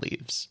apple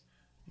leaves.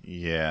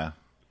 Yeah.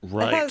 I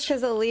thought it was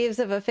because the leaves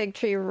of a fig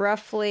tree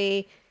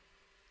roughly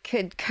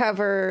could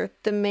cover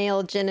the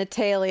male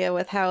genitalia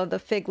with how the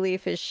fig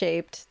leaf is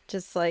shaped.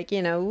 Just like,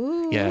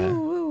 woo, Yeah.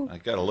 woo, woo. I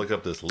got to look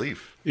up this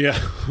leaf. Yeah,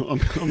 I'm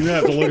going to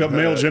have to look up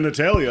male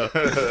genitalia.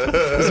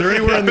 Is there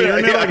anywhere on the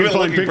internet I I've can been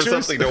find looking pictures?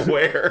 for something to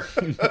wear.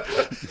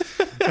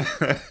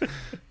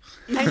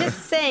 I'm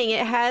just saying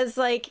it has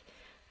like,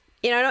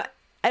 I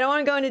don't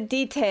want to go into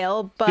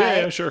detail, but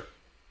Yeah, sure.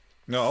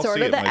 No, I'll Sort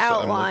see of it the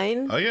myself.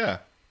 outline. Oh, yeah.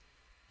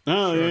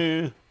 Oh,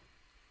 yeah.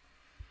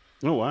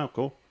 Oh, wow,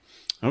 cool.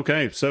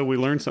 Okay, so we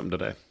learned something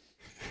today.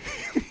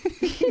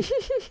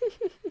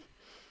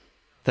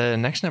 The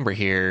next number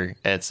here,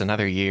 it's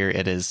another year.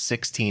 It is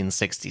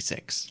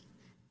 1666,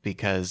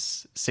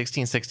 because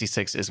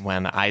 1666 is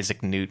when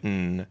Isaac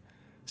Newton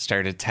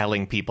started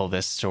telling people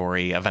this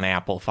story of an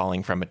apple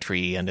falling from a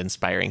tree and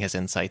inspiring his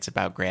insights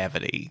about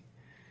gravity.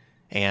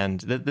 And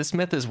this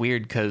myth is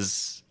weird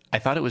because I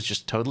thought it was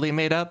just totally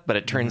made up, but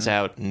it turns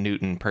out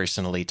Newton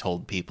personally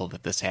told people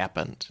that this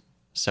happened.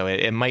 So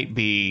it might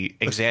be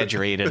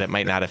exaggerated. It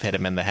might not have hit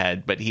him in the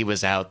head, but he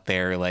was out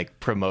there like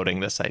promoting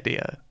this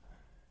idea.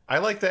 I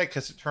like that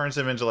because it turns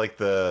him into like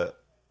the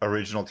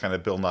original kind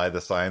of Bill Nye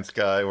the Science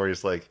Guy, where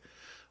he's like,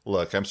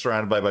 look, I'm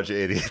surrounded by a bunch of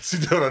idiots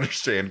who don't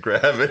understand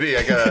gravity.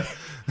 I gotta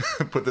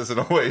put this in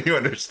a way you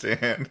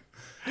understand.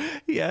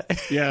 Yeah.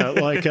 Yeah,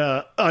 like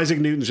Isaac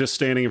Newton's just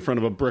standing in front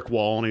of a brick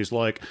wall, and he's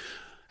like,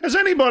 has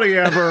anybody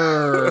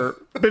ever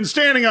been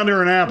standing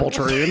under an apple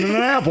tree and an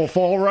apple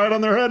fall right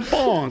on their head?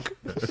 Bonk.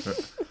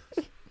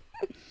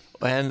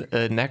 And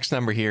next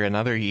number here,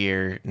 another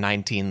year,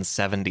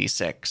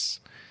 1976.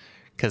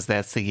 Because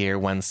that's the year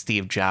when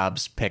Steve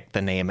Jobs picked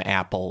the name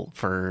Apple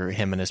for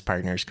him and his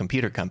partner's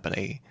computer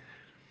company.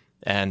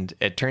 And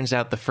it turns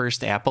out the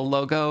first Apple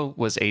logo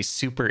was a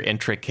super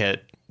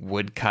intricate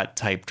woodcut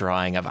type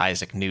drawing of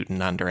Isaac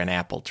Newton under an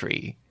apple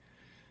tree.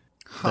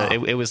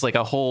 It was like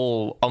a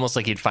whole, almost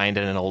like you'd find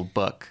in an old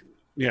book.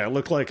 Yeah, it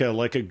looked like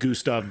a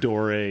Gustave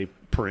Doré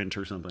print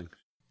or something.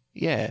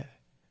 Yeah.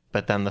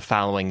 But then the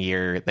following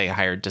year, they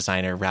hired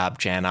designer Rob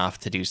Janoff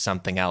to do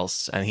something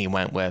else, and he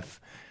went with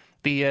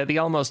the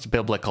almost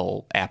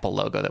biblical Apple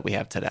logo that we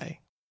have today.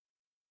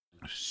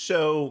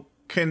 So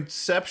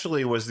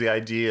conceptually, was the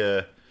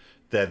idea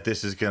that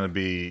this is going to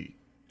be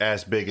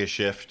as big a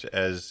shift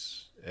as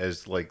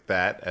like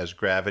that, as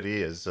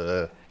gravity, as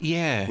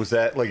Yeah. was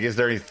that like, is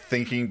there any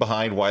thinking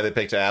behind why they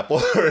picked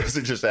Apple, or is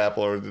it just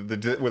Apple, or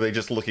were they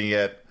just looking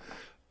at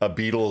a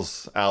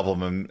Beatles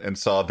album and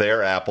saw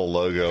their Apple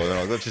logo and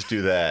they're like, let's just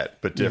do that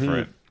but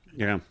different?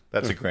 Yeah.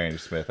 That's a Granny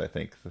Smith, I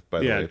think, by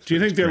the way. Yeah. It's Do you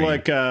think they're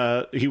green.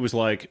 like, he was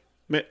like,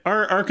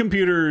 our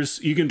computers,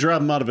 you can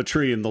drop them out of a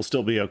tree and they'll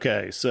still be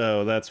okay.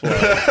 So that's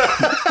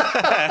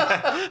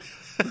why.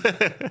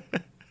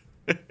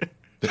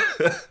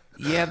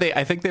 Yeah,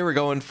 I think they were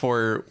going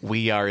for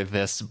we are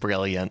this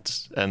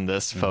brilliant and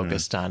this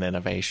focused on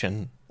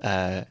innovation.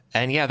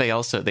 And yeah,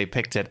 they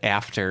picked it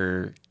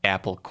after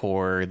Apple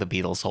Corps, the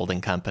Beatles holding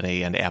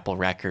company, and Apple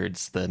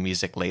Records, the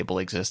music label,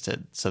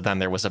 existed. So then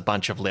there was a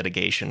bunch of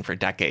litigation for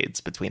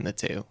decades between the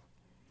two.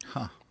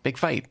 Huh. Big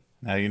fight.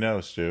 Now you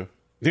know, Stu.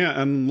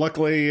 Yeah, and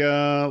luckily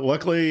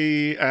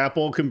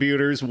Apple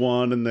computers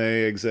won, and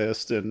they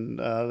exist, and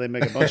they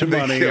make a bunch of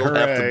money.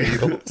 Hooray!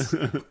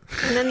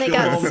 And then they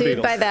got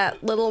sued by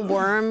that little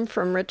worm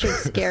from Richard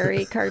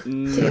Scarry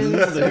cartoons.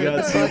 They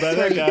got sued by that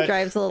where guy. He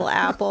drives a little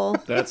apple.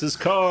 That's his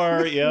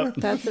car. Yep.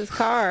 That's his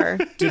car.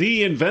 Did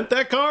he invent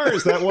that car?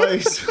 Is that why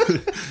he's able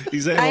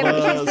He's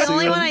to the sue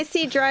only him? one I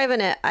see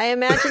driving it. I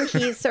imagine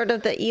he's sort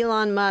of the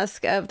Elon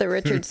Musk of the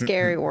Richard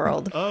Scarry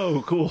world.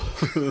 Oh, cool.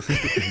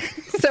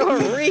 So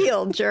a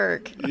real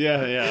jerk.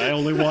 Yeah. I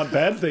only want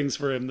bad things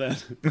for him then.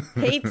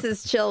 Hates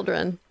his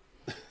children.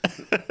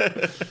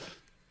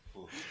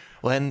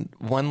 When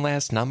one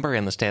last number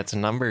in the stats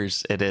and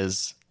numbers, it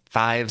is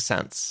 5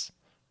 cents.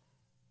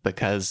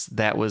 Because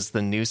that was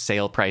the new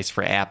sale price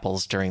for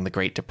apples during the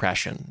Great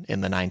Depression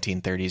in the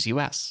 1930s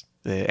U.S.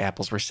 The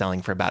apples were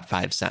selling for about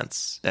 5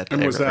 cents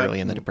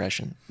early in the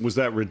Depression. Was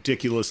that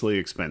ridiculously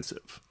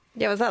expensive?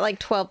 Yeah, was that like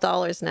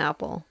 $12 an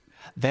apple?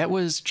 That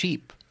was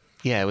cheap.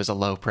 Yeah, it was a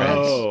low price.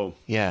 Oh,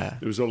 yeah.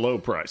 It was a low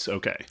price.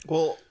 Okay.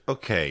 Well,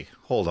 okay,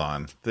 hold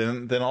on.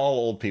 Then all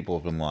old people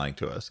have been lying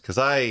to us, because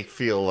I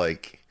feel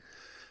like,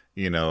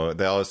 they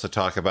always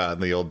talk about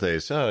in the old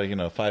days,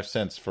 5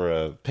 cents for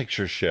a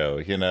picture show,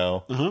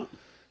 Uh-huh.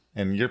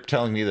 And you're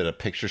telling me that a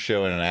picture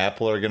show and an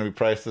apple are going to be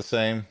priced the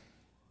same?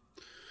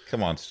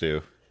 Come on,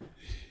 Stu.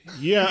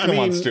 Yeah, Come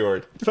on,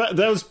 Stuart. That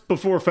was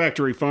before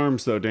factory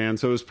farms, though, Dan.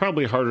 So it was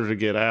probably harder to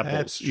get apples.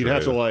 That's You'd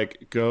have to true.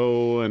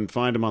 go and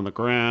find them on the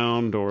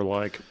ground,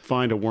 or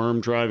find a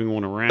worm driving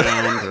one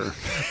around. Or...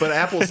 But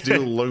apples do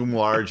loom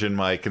large in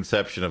my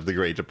conception of the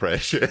Great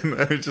Depression.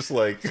 I was just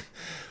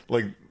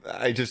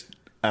I just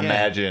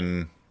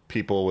imagine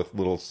people with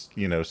little,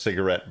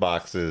 cigarette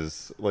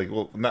boxes,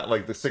 not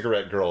like the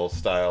cigarette girl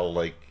style,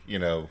 what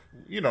I'm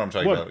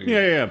talking about.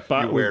 Yeah.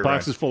 You wear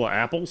Boxes full of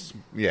apples.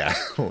 Yeah.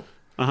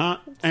 Uh-huh.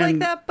 It's like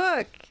that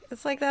book.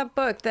 It's like that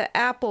book, The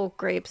Apple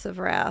Grapes of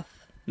Wrath.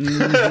 Yep.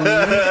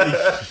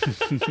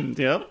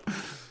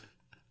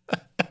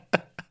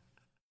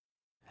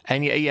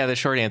 And yeah, the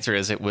short answer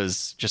is it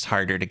was just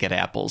harder to get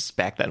apples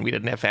back then. We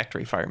didn't have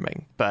factory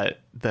farming. But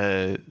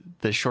the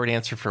short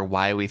answer for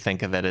why we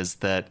think of it is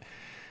that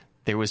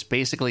there was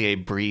basically a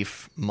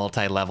brief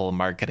multi-level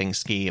marketing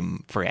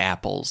scheme for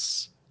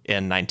apples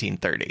in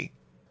 1930.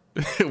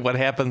 What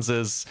happens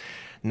is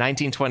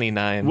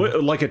 1929.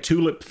 Like a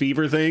tulip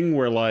fever thing,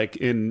 where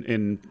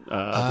in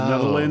the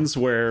Netherlands,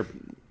 where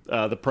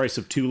the price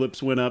of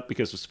tulips went up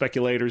because of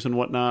speculators and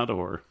whatnot,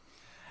 or...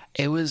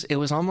 It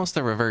was almost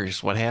the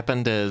reverse. What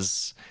happened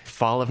is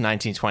fall of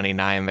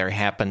 1929, there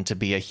happened to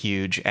be a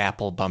huge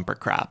apple bumper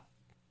crop,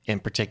 in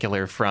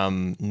particular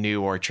from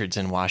new orchards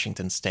in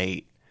Washington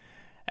state.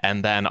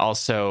 And then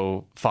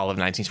also fall of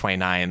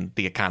 1929,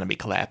 the economy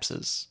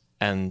collapses.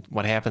 And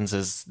what happens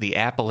is the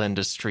apple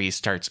industry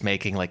starts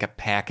making a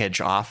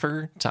package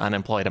offer to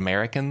unemployed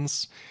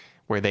Americans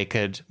where they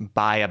could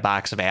buy a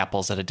box of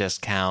apples at a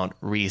discount,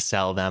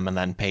 resell them, and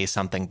then pay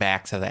something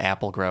back to the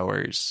apple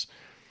growers.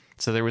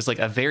 So there was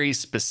a very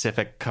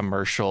specific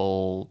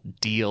commercial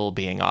deal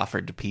being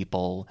offered to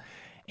people,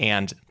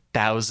 and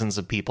thousands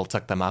of people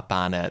took them up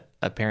on it.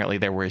 Apparently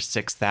there were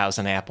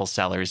 6,000 apple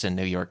sellers in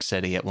New York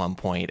City at one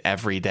point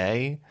every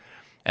day.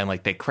 And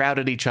they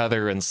crowded each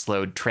other and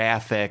slowed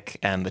traffic,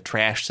 and the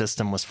trash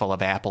system was full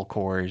of apple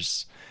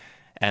cores.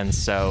 And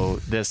so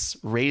this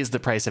raised the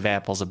price of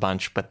apples a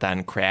bunch, but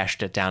then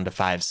crashed it down to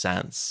 5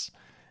 cents.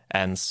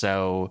 And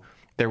so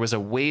there was a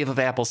wave of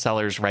apple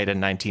sellers right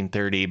in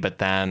 1930, but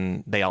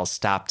then they all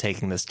stopped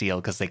taking this deal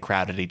because they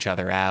crowded each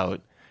other out.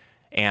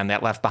 And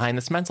that left behind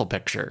this mental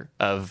picture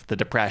of the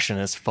Depression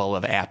is full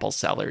of apple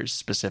sellers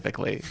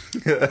specifically.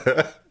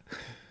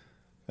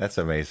 That's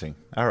amazing.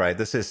 All right,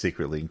 this is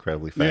secretly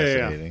incredibly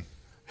fascinating.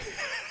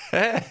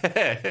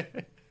 Yeah.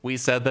 We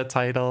said the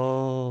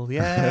title.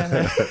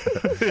 Yeah.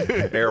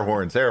 Air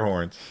horns.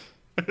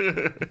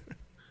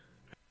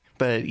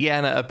 But yeah,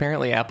 and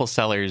apparently apple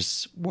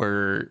sellers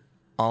were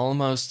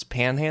almost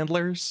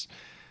panhandlers.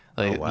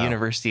 Wow.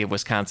 University of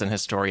Wisconsin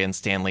historian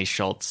Stanley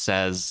Schultz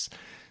says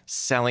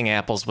selling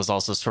apples was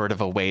also sort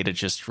of a way to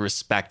just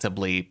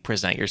respectably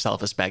present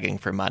yourself as begging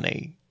for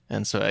money.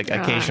 And so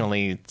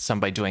occasionally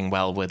somebody doing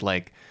well would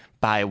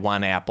buy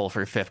one apple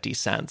for 50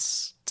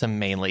 cents to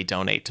mainly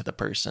donate to the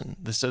person.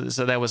 So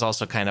that was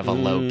also kind of a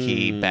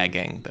low-key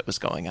begging that was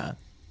going on.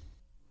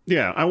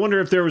 Yeah, I wonder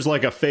if there was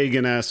a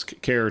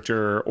Fagin-esque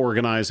character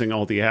organizing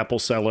all the apple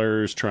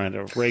sellers, trying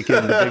to rake in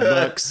the big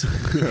bucks.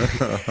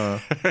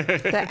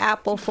 The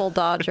Appleful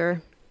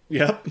Dodger.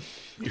 Yep.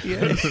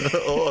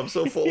 Oh, I'm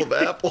so full of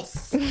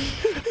apples.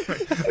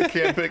 I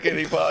can't pick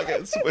any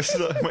pockets.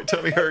 My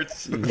tummy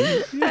hurts.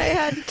 I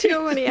had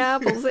too many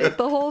apples, ate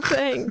the whole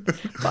thing.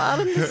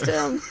 Bottom to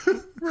stem.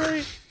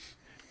 Right.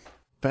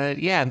 But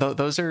yeah,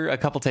 those are a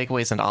couple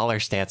takeaways into all our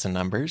stats and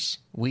numbers.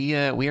 We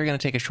are going to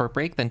take a short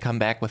break, then come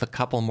back with a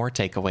couple more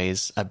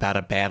takeaways about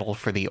a battle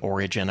for the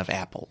origin of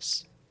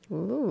apples.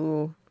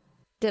 Ooh.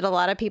 Did a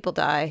lot of people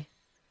die?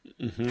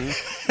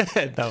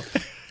 Mm-hmm. No.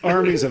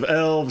 Armies of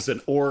elves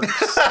and orcs.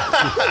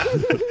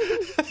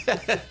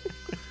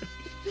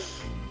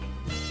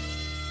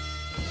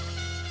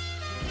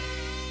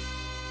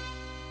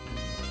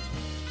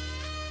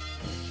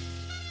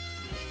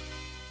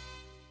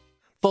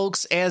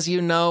 Folks, as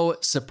you know,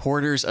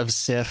 supporters of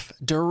SIF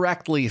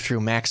directly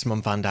through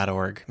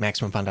MaximumFun.org.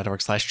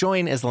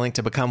 MaximumFun.org/join is the link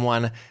to become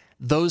one.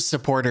 Those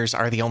supporters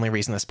are the only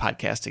reason this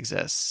podcast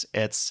exists.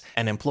 It's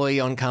an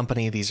employee-owned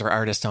company. These are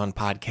artist-owned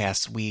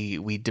podcasts.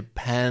 We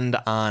depend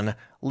on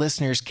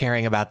listeners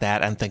caring about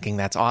that and thinking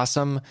that's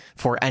awesome.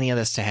 For any of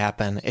this to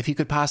happen, if you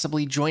could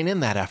possibly join in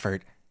that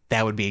effort,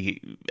 that would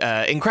be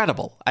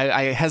incredible.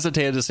 I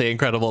hesitated to say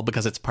incredible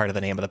because it's part of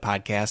the name of the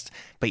podcast,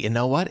 but you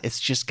know what?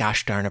 It's just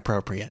gosh darn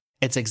appropriate.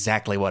 It's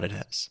exactly what it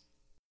is.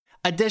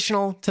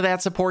 Additional to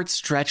that support,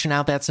 stretching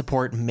out that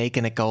support,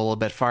 making it go a little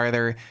bit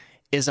farther,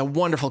 is a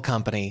wonderful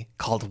company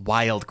called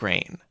Wild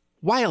Grain.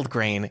 Wild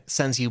Grain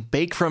sends you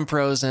bake from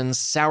frozen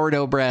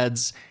sourdough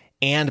breads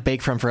and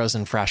bake from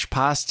frozen fresh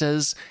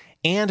pastas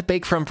and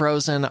bake from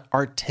frozen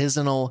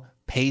artisanal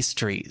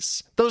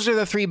pastries. Those are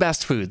the three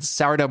best foods: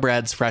 sourdough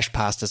breads, fresh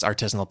pastas,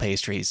 artisanal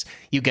pastries.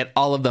 You get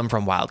all of them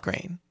from Wild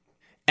Grain.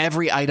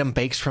 Every item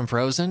bakes from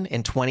frozen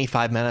in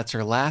 25 minutes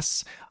or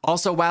less.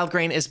 Also, Wild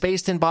Grain is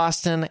based in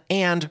Boston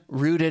and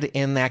rooted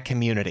in that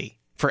community.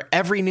 For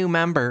every new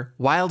member,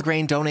 Wild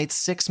Grain donates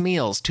 6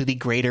 meals to the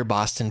Greater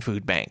Boston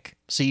Food Bank,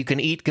 so you can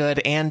eat good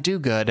and do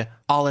good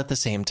all at the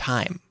same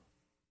time.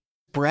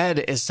 Bread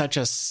is such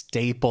a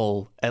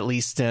staple, at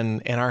least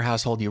in our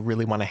household. You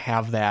really want to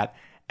have that.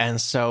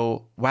 And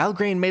so Wild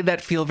Grain made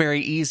that feel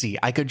very easy.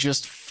 I could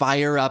just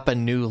fire up a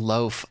new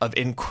loaf of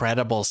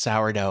incredible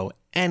sourdough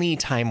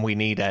anytime we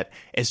need it.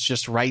 It's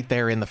just right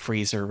there in the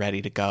freezer, ready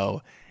to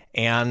go.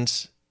 And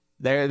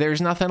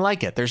there's nothing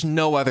like it. There's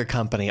no other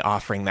company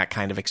offering that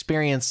kind of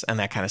experience and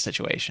that kind of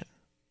situation.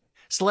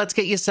 So let's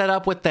get you set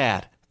up with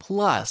that.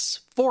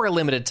 Plus, for a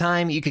limited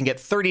time, you can get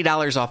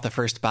 $30 off the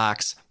first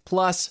box,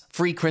 plus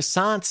free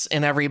croissants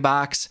in every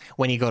box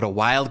when you go to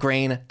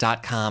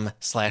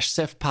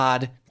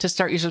wildgrain.com/sifpod to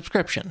start your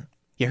subscription.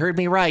 You heard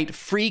me right.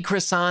 Free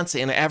croissants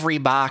in every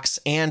box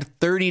and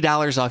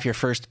 $30 off your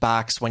first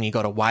box when you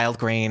go to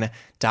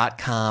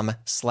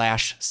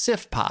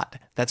wildgrain.com/sifpod.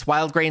 That's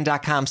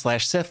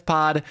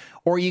wildgrain.com/sifpod,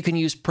 or you can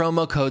use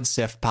promo code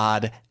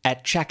SIFPOD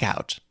at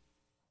checkout.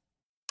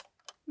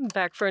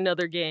 Back for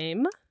another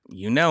game.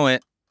 You know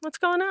it. What's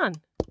going on?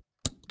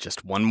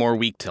 Just one more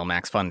week till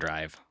Max Fun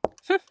Drive.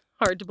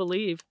 Hard to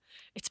believe.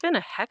 It's been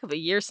a heck of a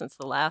year since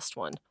the last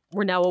one.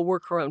 We're now a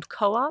worker-owned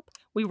co-op.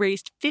 We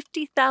raised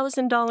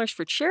 $50,000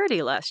 for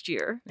charity last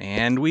year.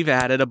 And we've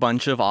added a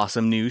bunch of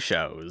awesome new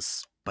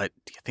shows. But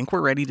do you think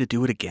we're ready to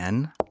do it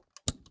again?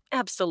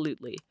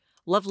 Absolutely.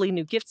 Lovely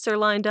new gifts are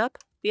lined up.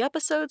 The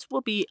episodes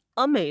will be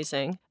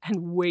amazing.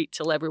 And wait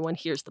till everyone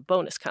hears the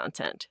bonus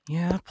content.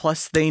 Yeah,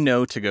 plus they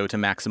know to go to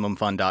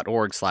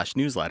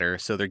MaximumFun.org/newsletter,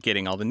 so they're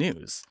getting all the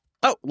news.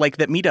 Oh, like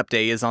that meetup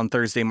day is on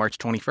Thursday, March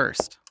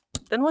 21st.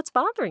 Then what's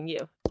bothering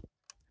you?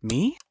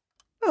 Me?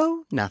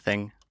 Oh,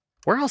 nothing.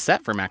 We're all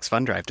set for Max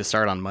Fun Drive to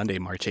start on Monday,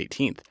 March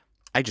 18th.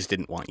 I just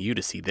didn't want you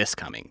to see this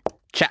coming.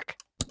 Check.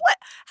 What?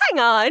 Hang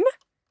on.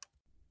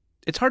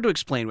 It's hard to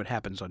explain what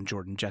happens on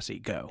Jordan Jesse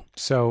Go.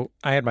 So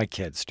I had my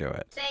kids do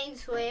it. Saying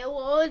swear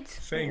words.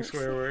 Saying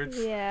swear words?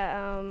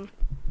 Yeah,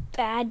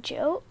 bad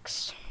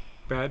jokes.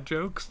 Bad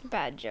jokes?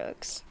 Bad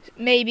jokes.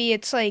 Maybe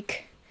it's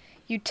like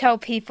you tell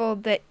people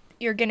that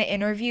you're going to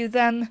interview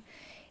them,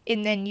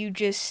 and then you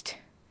just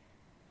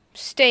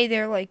stay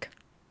there like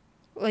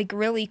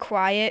really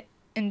quiet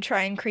and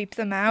try and creep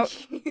them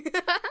out.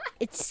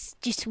 It's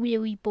just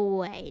really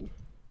boring.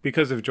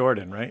 Because of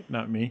Jordan, right?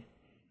 Not me.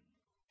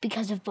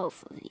 Because of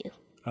both of you.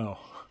 Oh.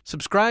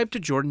 Subscribe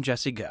to Jordan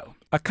Jesse Go.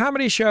 A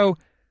comedy show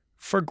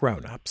for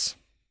grown-ups.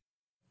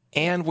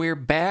 And we're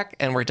back,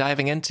 and we're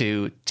diving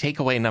into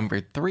takeaway number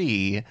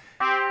 3.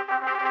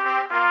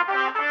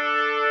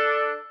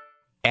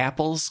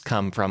 Apples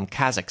come from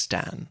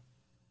Kazakhstan.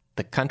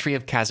 The country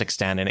of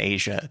Kazakhstan in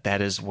Asia.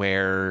 That is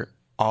where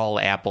all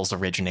apples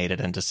originated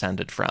and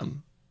descended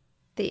from.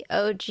 The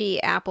OG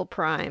Apple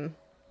Prime.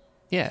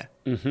 Yeah.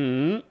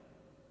 Mm-hmm.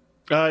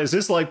 Is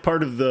this like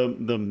part of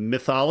the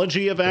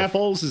mythology of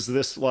apples? Is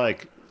this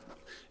like,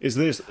 is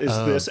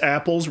this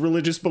apples'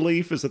 religious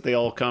belief? Is that they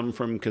all come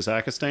from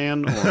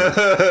Kazakhstan?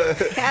 Or?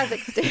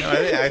 Kazakhstan. No,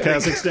 I think,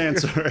 Kazakhstan,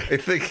 sorry. I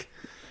think,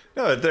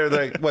 no, they're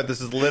like, what,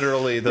 this is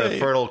literally the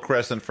Fertile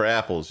Crescent for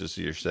apples, just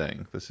you're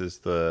saying. This is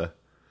the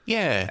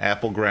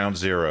apple ground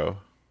zero.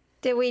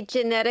 Did we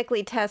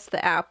genetically test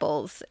the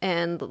apples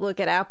and look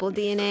at apple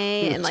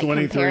DNA and like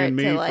compare it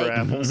to like for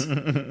apples.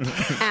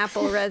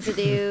 apple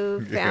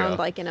residue found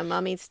like in a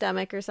mummy's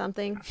stomach or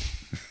something?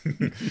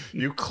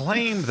 You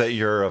claim that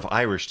you're of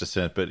Irish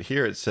descent, but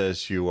here it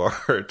says you are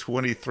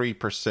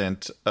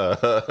 23%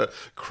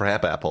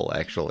 crabapple,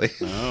 actually.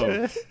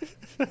 Oh.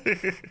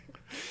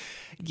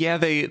 Yeah,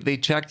 they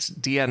checked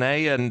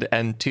DNA,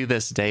 and to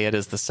this day it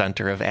is the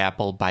center of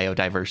apple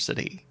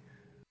biodiversity.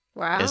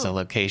 Wow. Is a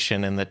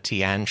location in the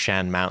Tian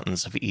Shan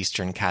Mountains of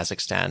eastern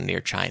Kazakhstan near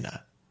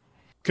China.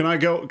 Can I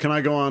go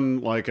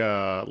on like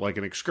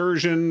an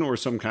excursion or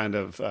some kind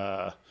of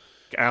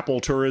apple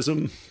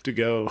tourism to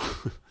go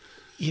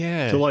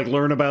Yeah. to like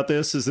learn about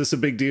this? Is this a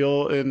big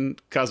deal in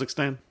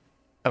Kazakhstan?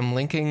 I'm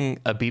linking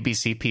a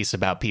BBC piece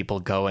about people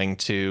going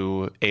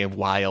to a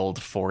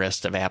wild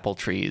forest of apple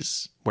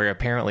trees where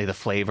apparently the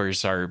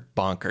flavors are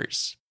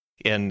bonkers.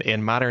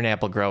 In modern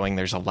apple growing,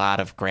 there's a lot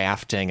of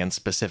grafting and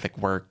specific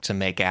work to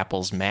make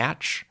apples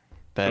match.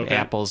 But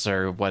apples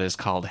are what is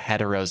called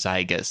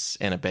heterozygous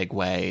in a big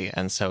way.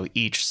 And so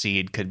each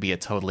seed could be a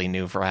totally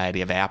new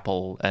variety of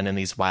apple. And in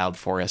these wild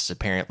forests,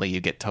 apparently you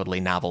get totally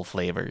novel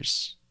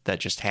flavors that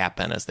just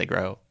happen as they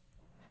grow.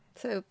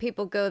 So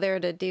people go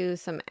there to do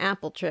some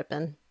apple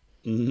tripping.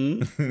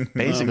 Mm-hmm.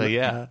 Basically,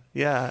 yeah.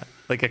 Yeah.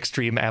 Like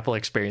extreme apple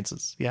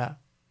experiences. Yeah.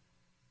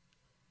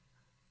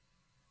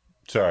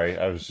 Sorry,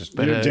 I was just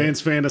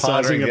Dan's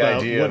fantasizing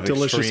about what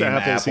delicious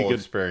apples he could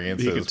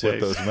experiences, what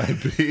those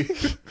might be.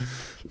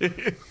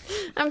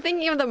 I'm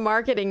thinking of the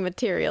marketing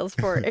materials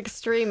for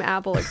extreme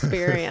apple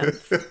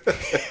experience.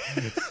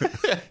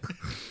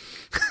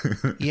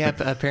 Yeah,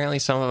 apparently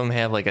some of them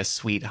have like a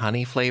sweet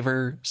honey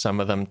flavor.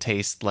 Some of them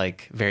taste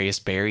like various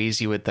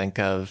berries you would think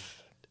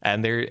of.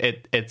 And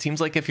it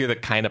seems like if you're the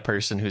kind of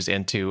person who's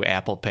into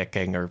apple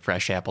picking or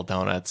fresh apple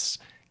donuts,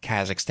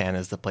 Kazakhstan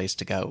is the place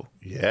to go.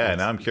 Yeah,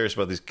 now I'm curious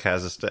about these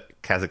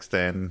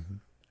Kazakhstan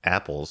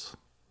apples.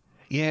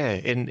 Yeah,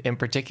 in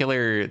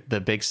particular, the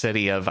big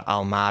city of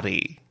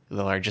Almaty,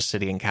 the largest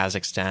city in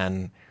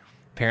Kazakhstan.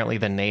 Apparently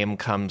the name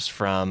comes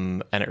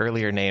from an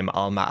earlier name,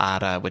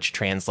 Alma-Ata, which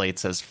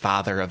translates as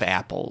father of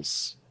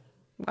apples.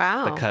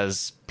 Wow.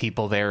 Because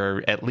people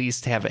there at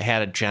least have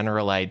had a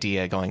general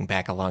idea going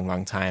back a long,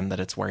 long time that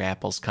it's where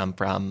apples come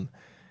from.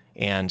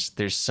 And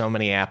there's so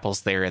many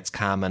apples there, it's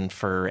common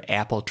for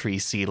apple tree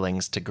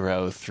seedlings to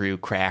grow through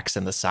cracks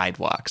in the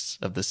sidewalks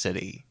of the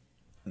city.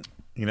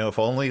 You know, if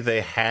only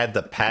they had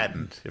the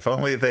patent. If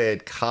only they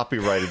had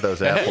copyrighted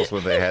those apples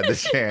when they had the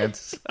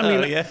chance. I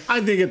mean,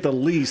 I think at the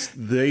least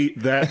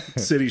that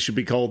city should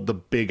be called the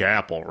Big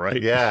Apple,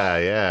 right? Yeah,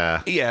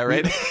 yeah. Yeah,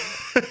 right?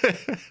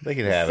 They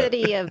can have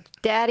City of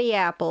Daddy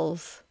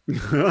Apples.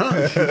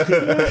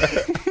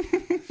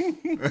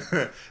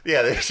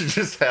 Yeah, they should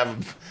just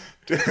have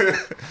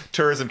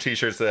tourism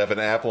t-shirts that have an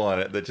apple on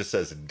it that just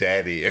says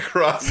Daddy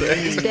across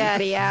it.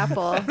 Daddy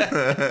Apple.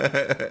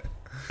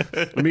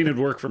 I mean, it'd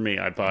work for me.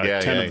 I'd buy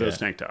 10 of those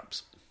tank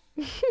tops.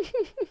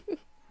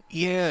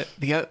 Yeah,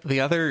 the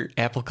other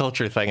apple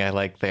culture thing I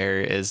like there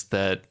is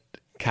that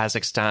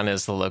Kazakhstan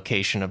is the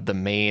location of the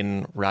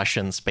main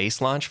Russian space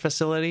launch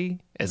facility.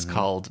 It's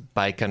called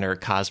Baikonur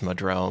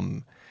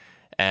Cosmodrome.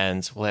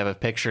 And we'll have a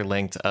picture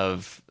linked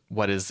of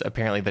what is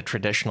apparently the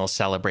traditional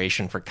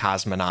celebration for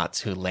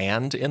cosmonauts who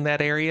land in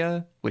that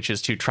area, which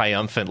is to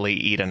triumphantly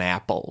eat an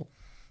apple.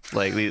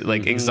 Like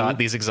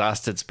these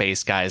exhausted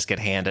space guys get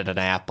handed an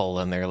apple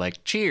and they're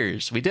like,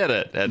 cheers, we did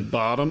it. And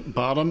bottom,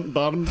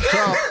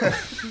 top.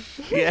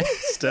 Yeah.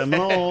 Stem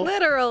and all.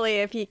 Literally,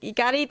 if you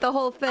got to eat the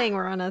whole thing.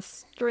 We're on a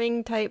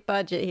string type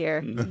budget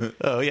here.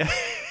 Oh, yeah.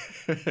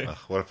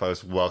 What if I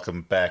was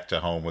welcomed back to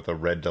home with a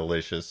Red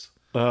Delicious?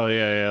 Oh,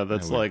 yeah.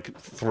 That's like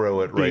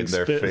throw it right in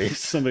their face.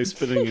 Somebody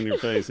spitting in your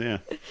face, yeah.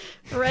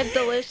 Red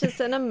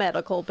Delicious and a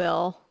medical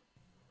bill.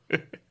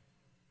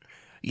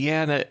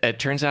 Yeah, and it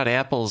turns out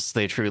apples,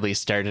 they truly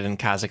started in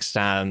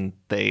Kazakhstan.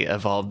 They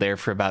evolved there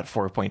for about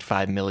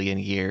 4.5 million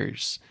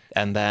years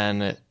and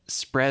then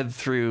spread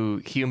through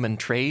human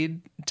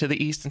trade to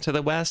the east and to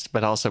the west,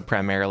 but also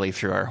primarily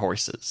through our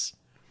horses.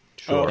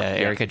 Sure.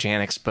 Erica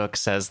Janik's book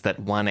says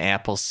that one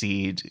apple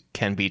seed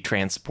can be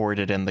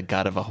transported in the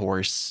gut of a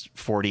horse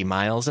 40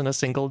 miles in a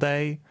single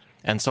day.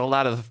 And so a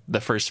lot of the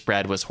first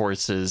spread was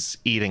horses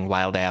eating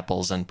wild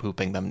apples and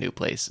pooping them new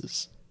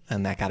places.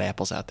 And that got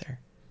apples out there.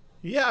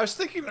 Yeah, I was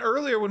thinking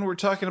earlier when we were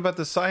talking about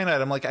the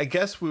cyanide, I'm like, I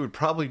guess we would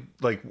probably,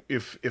 like,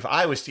 if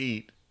I was to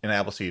eat an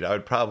apple seed, I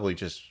would probably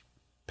just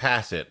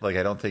pass it. Like,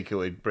 I don't think it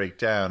would break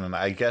down. And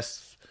I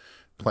guess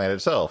plant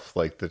itself,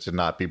 like, that to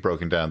not be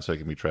broken down so it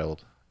can be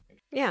traveled.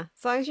 Yeah,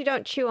 as long as you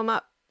don't chew them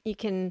up, you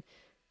can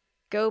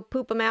go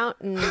poop them out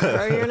and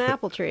grow your own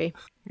apple tree.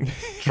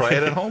 Try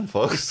it at home,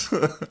 folks.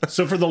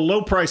 So for the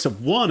low price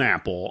of one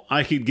apple,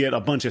 I could get a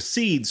bunch of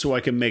seeds so I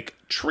can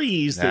make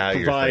trees that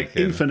provide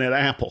infinite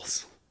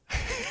apples.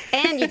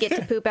 And you get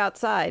to poop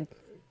outside.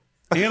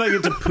 And I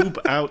get to poop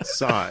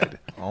outside.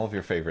 All of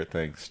your favorite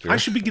things, Stuart. I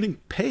should be getting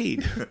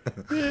paid.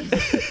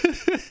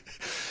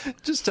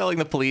 Just telling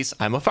the police,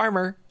 I'm a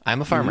farmer.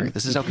 I'm a farmer.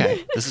 This is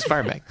okay. This is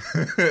farming.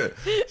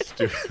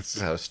 This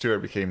is how Stuart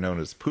became known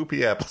as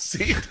Poopy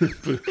Appleseed.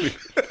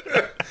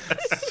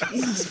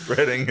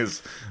 Spreading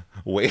his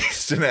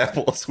waste in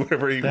apples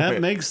wherever he went.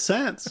 That makes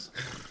sense.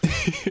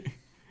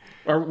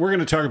 We're going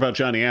to talk about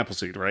Johnny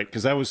Appleseed, right?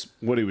 Because that was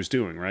what he was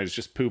doing, right? He's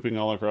just pooping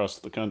all across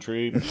the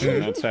country. And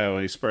that's how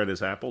he spread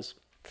his apples.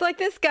 It's like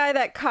this guy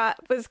that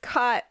was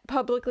caught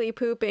publicly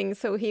pooping,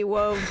 so he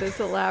wove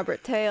this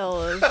elaborate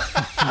tale of,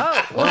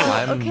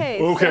 okay,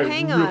 so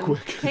hang on.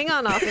 Quick. Hang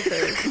on,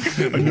 officers.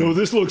 I know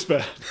this looks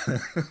bad.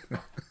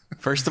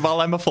 First of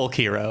all, I'm a folk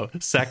hero.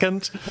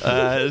 Second,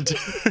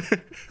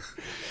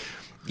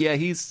 yeah,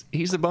 he's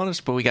the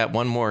bonus, but we got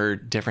one more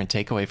different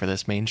takeaway for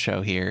this main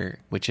show here,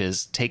 which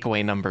is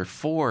takeaway number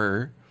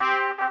 4.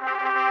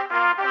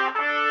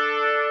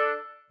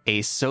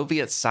 a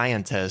Soviet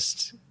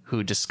scientist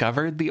who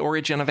discovered the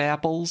origin of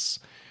apples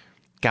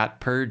got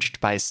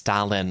purged by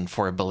Stalin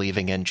for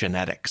believing in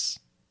genetics.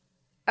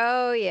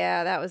 Oh,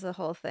 yeah, that was the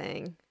whole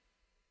thing.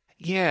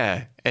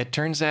 Yeah, it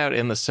turns out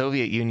in the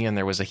Soviet Union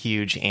there was a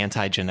huge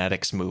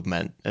anti-genetics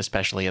movement,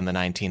 especially in the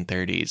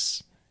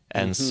 1930s.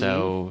 And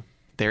so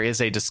there is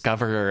a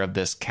discoverer of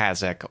this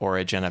Kazakh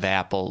origin of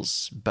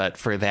apples, but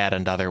for that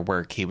and other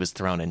work, he was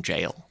thrown in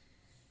jail.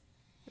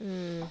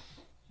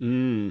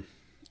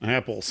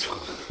 Apples.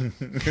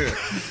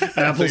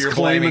 Apples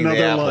claim blaming the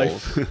another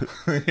apples.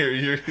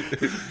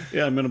 life.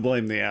 Yeah, I'm going to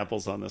blame the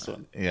apples on this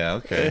one. Yeah,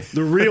 okay.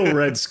 The real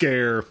Red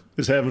Scare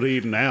is having to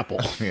eat an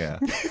apple. Yeah.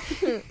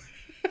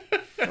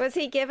 Was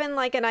he given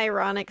like an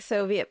ironic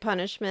Soviet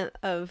punishment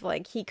of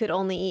like he could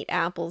only eat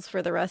apples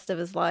for the rest of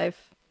his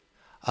life?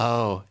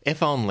 Oh,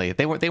 if only.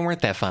 They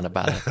weren't that fun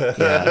about it.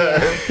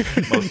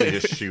 Yeah. Mostly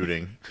just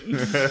shooting.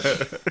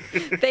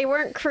 They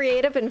weren't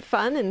creative and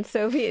fun in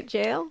Soviet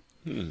jail?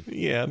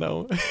 Yeah,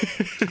 no.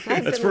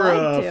 That's for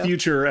a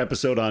future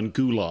episode on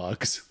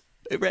gulags.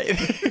 Right.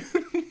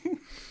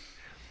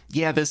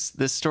 Yeah, this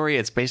story,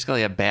 it's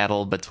basically a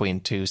battle between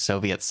two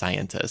Soviet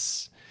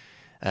scientists.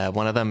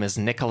 One of them is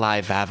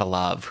Nikolai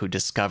Vavilov, who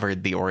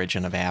discovered the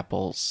origin of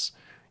apples.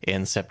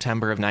 In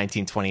September of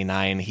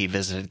 1929, he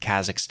visited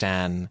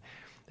Kazakhstan,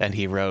 and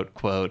he wrote,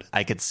 quote,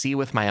 "I could see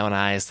with my own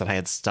eyes that I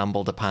had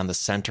stumbled upon the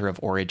center of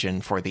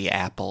origin for the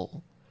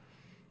apple."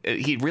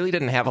 He really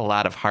didn't have a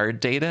lot of hard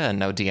data and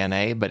no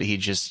DNA, but he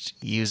just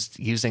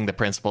using the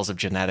principles of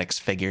genetics,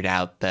 figured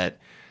out that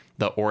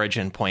the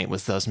origin point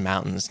was those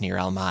mountains near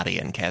Almaty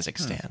in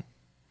Kazakhstan.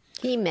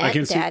 He met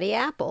Daddy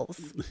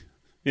Apples.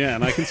 Yeah,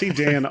 and I can see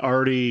Dan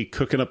already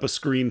cooking up a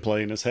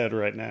screenplay in his head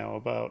right now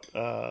about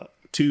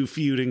two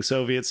feuding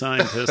Soviet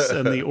scientists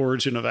and the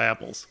origin of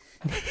apples.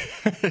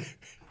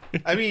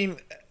 I mean,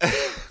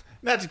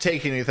 not to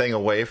take anything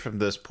away from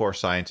this poor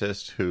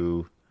scientist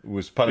who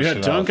was punished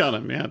enough. Dunk on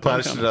him. Yeah,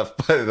 punished enough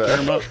by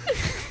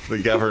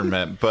the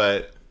government,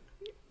 but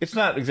it's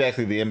not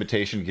exactly the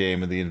imitation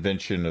game and the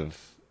invention of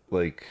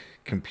like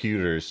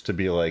computers to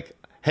be like,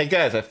 hey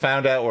guys, I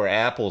found out where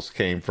apples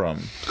came from.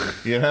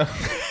 You know?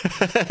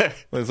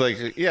 It's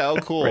like, yeah, oh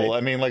cool. Right.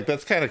 I mean, like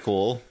that's kind of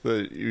cool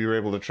that you were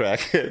able to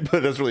track it, but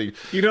it doesn't really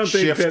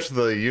shift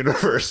the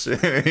universe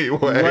in any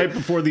way. Right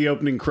before the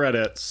opening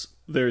credits,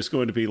 there's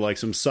going to be like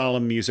some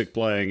solemn music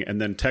playing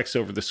and then text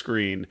over the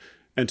screen.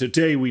 And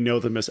today we know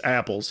them as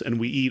apples, and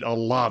we eat a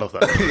lot of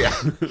them. Yeah.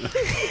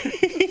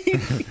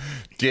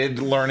 Did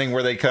learning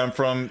where they come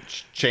from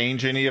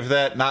change any of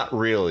that? Not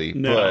really,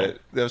 no. But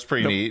that was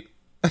pretty neat.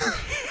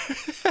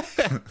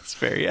 That's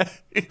fair, yeah.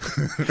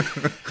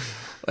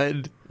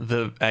 And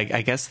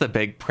I guess the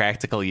big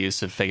practical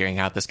use of figuring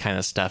out this kind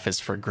of stuff is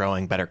for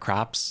growing better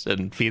crops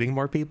and feeding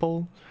more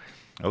people.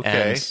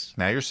 Okay,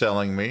 now you're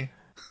selling me.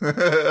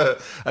 I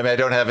mean, I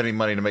don't have any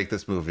money to make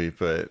this movie,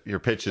 but your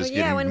pitch is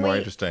getting more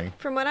interesting.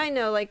 From what I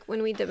know, like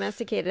when we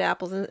domesticated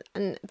apples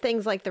and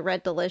things like the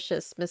Red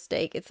Delicious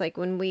mistake, it's like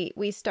when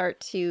we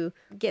start to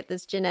get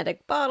this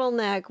genetic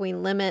bottleneck, we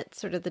limit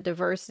sort of the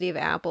diversity of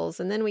apples,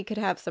 and then we could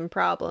have some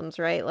problems,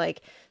 right?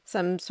 Like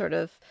some sort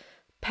of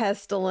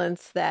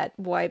pestilence that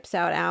wipes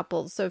out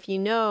apples. So if you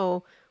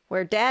know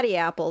where Daddy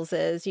Apples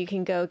is, you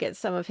can go get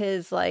some of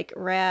his like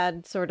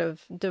rad sort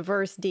of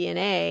diverse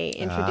DNA,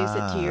 introduce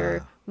it to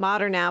your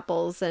modern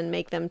apples and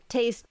make them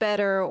taste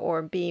better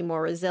or be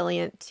more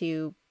resilient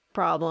to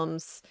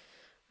problems.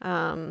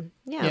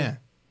 Yeah.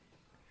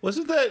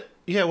 Wasn't that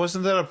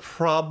a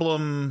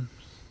problem?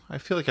 I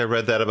feel like I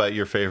read that about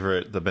your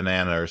favorite, the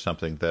banana or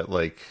something, that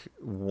like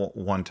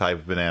one type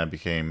of banana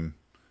became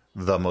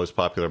the most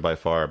popular by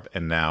far,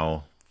 and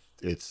now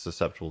it's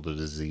susceptible to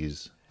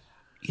disease.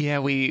 Yeah,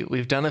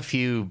 we've done a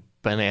few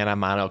banana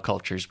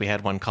monocultures. We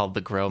had one called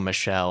the Gros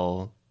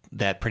Michel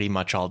that pretty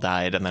much all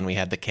died, and then we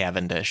had the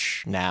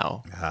Cavendish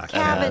now.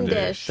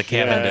 Cavendish. The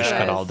Cavendish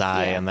could all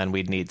die, and then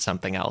we'd need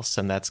something else,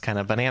 and that's kind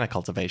of banana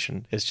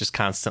cultivation. It's just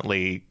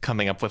constantly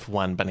coming up with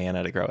one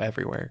banana to grow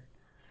everywhere.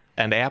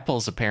 And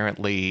apples,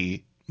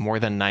 apparently, more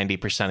than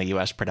 90% of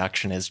U.S.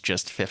 production is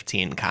just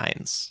 15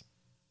 kinds,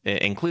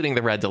 including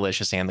the Red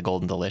Delicious and the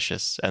Golden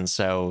Delicious. And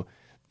so,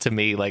 to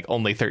me, like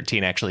only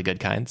 13 actually good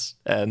kinds.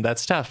 And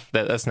that's tough.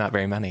 That's not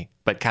very many.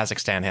 But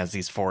Kazakhstan has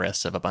these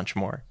forests of a bunch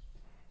more.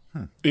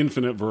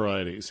 Infinite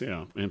varieties,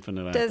 yeah.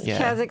 Infinite. Does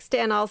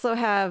Kazakhstan also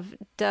have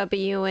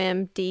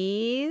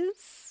WMDs?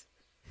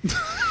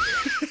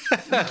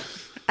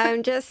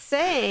 I'm just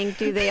saying,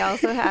 do they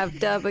also have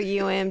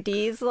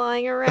WMDs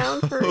lying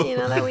around for,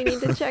 that we need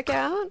to check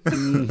out?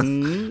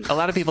 Mm-hmm. A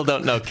lot of people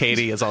don't know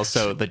Katie is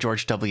also the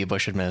George W.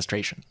 Bush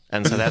administration.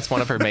 And so that's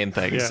one of her main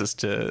things is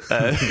to...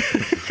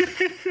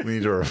 We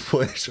need to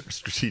replace our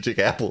strategic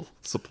apple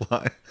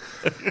supply.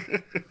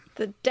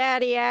 The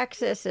daddy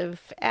axis of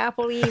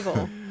apple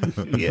evil.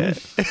 Yeah.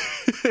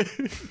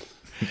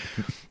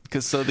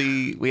 Because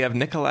we have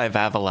Nikolai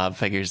Vavilov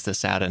figures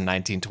this out in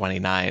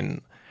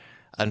 1929.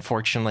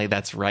 Unfortunately,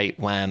 that's right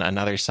when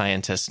another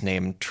scientist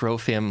named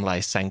Trofim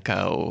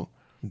Lysenko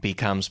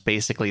becomes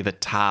basically the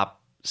top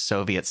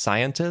Soviet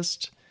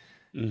scientist.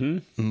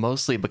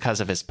 mostly because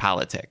of his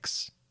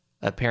politics.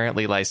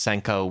 Apparently,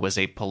 Lysenko was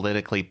a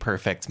politically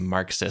perfect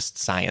Marxist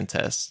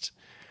scientist.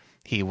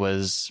 He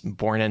was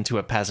born into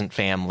a peasant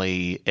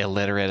family,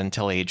 illiterate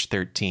until age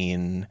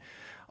 13,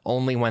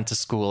 only went to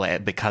school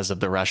because of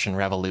the Russian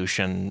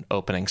Revolution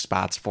opening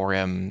spots for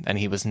him, and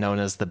he was known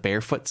as the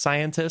barefoot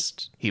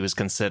scientist. He was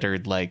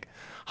considered like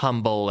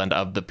humble and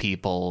of the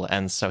people,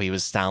 and so he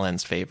was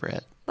Stalin's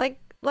favorite.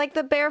 Like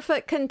the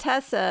barefoot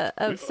Contessa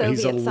of Soviet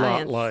He's a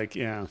science. lot like,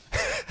 yeah.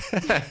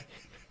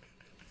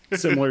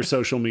 Similar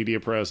social media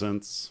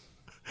presence.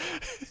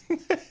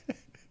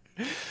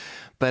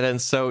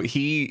 And so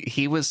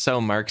he was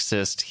so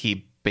Marxist,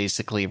 he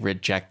basically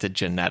rejected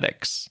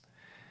genetics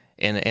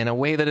in a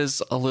way that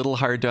is a little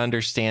hard to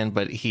understand,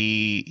 but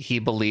he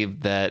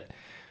believed that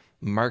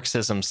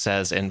Marxism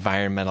says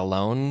environment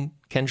alone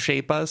can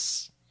shape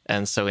us.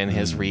 And so in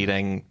his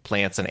reading,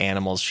 plants and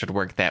animals should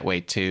work that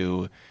way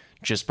too,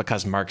 just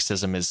because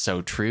Marxism is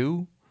so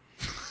true.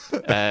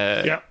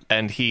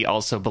 And he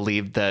also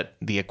believed that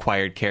the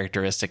acquired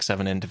characteristics of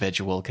an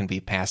individual can be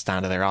passed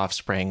on to their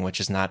offspring, which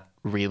is not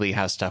really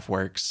how stuff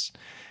works.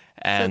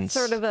 And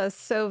so it's sort of a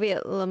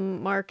Soviet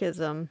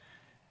Lamarckism.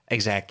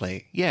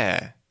 Exactly.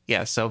 Yeah,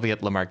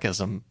 Soviet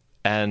Lamarckism.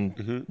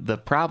 And the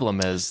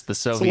problem is the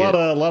Soviet... It's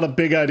a lot of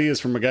big ideas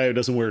from a guy who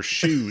doesn't wear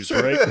shoes,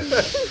 right?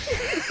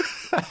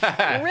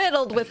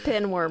 Riddled with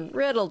pinworm,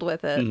 riddled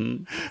with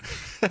it.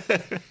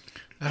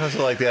 I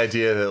also like the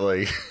idea that,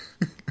 like,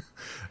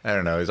 I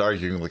don't know, he's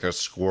arguing like a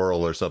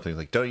squirrel or something.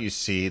 Like, don't you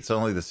see? It's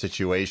only the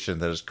situation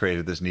that has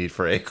created this need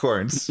for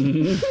acorns.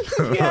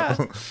 Yeah.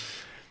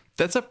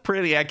 That's a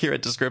pretty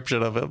accurate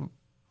description of him.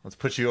 Let's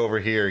put you over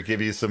here,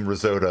 give you some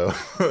risotto.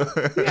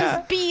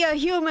 Just be a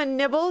human,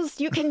 Nibbles.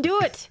 You can do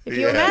it. If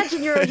you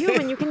imagine you're a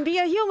human, you can be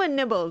a human,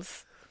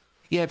 Nibbles.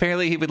 Yeah,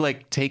 apparently he would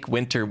like take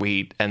winter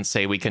wheat and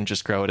say we can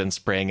just grow it in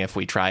spring if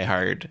we try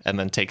hard, and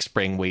then take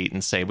spring wheat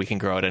and say we can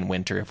grow it in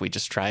winter if we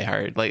just try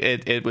hard. Like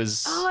it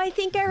was... Oh, I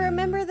think I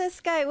remember this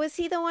guy. Was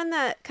he the one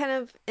that kind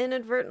of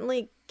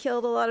inadvertently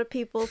killed a lot of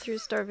people through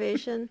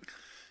starvation?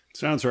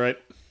 Sounds right.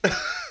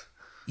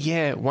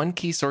 Yeah, one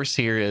key source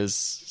here is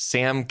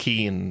Sam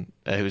Keane,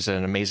 who's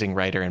an amazing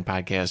writer and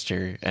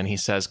podcaster, and he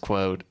says,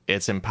 quote,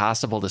 "It's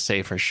impossible to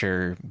say for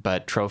sure,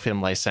 but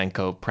Trofim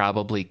Lysenko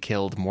probably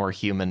killed more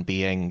human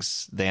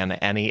beings than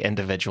any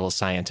individual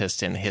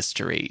scientist in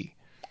history."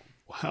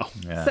 Wow.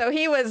 Yeah. So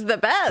he was the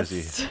best.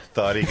 He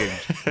thought he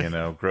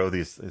could, grow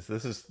these.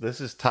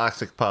 This is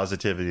toxic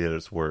positivity at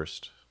its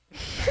worst.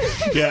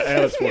 Yeah,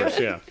 at its worst,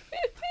 yeah.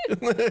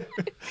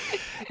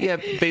 Yeah,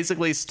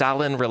 basically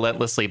Stalin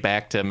relentlessly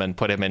backed him and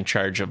put him in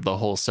charge of the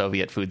whole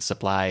Soviet food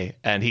supply,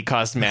 and he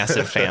caused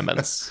massive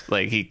famines.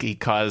 Like he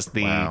caused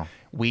the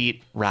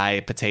wheat, rye,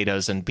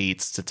 potatoes, and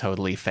beets to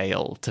totally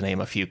fail, to name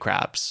a few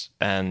crops.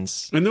 And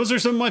those are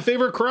some of my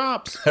favorite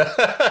crops.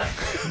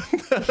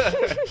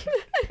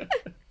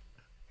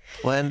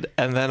 and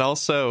then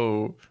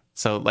also,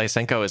 so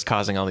Lysenko is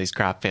causing all these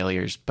crop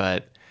failures,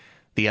 but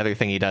the other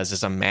thing he does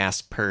is a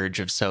mass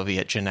purge of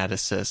Soviet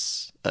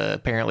geneticists.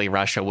 Apparently,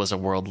 Russia was a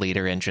world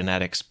leader in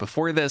genetics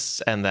before this,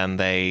 and then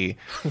they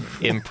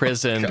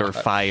imprisoned or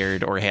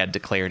fired or had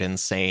declared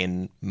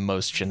insane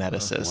most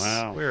geneticists.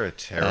 Wow. We're a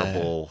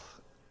terrible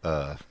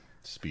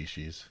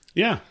species.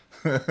 Yeah.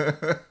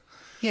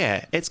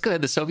 Yeah, it's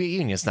good. The Soviet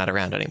Union's not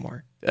around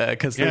anymore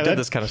because they did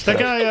this kind of stuff.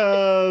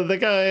 That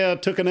guy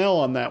took an L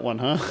on that one,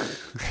 huh?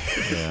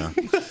 Yeah.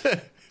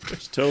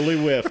 Just totally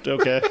whiffed.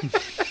 Okay.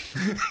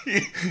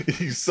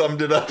 You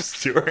summed it up,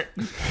 Stuart.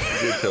 You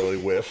did totally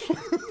whiff.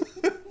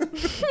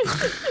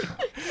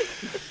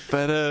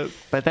 But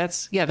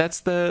that's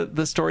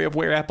the story of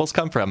where apples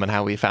come from and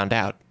how we found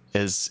out.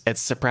 Is it's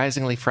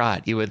surprisingly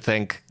fraught. You would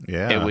think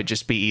it would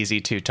just be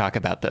easy to talk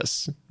about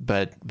this,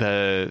 but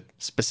the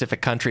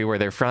specific country where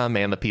they're from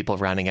and the people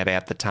running it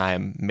at the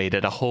time made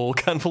it a whole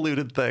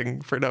convoluted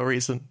thing for no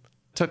reason.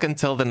 Took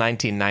until the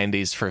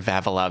 1990s for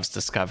Vavilov's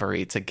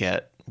discovery to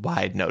get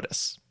wide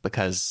notice,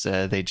 because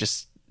they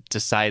just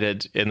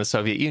decided in the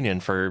Soviet Union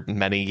for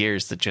many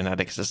years that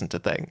genetics isn't a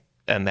thing,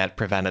 and that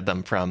prevented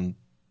them from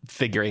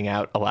figuring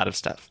out a lot of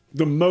stuff.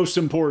 The most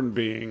important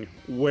being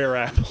where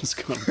apples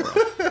come from.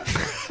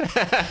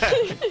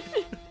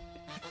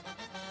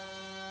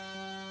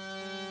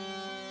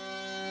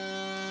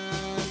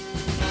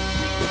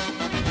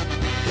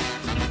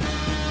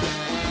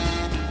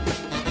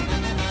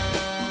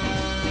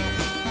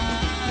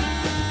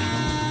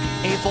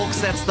 Hey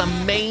folks, that's the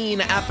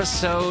main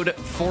episode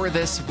for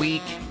this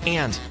week.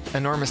 And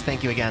enormous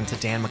thank you again to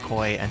Dan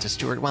McCoy and to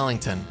Stuart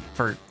Wellington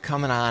for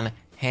coming on,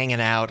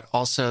 hanging out.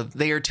 Also,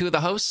 they are two of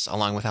the hosts,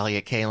 along with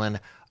Elliot Kalin,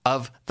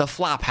 of The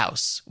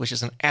Flophouse, which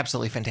is an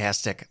absolutely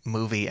fantastic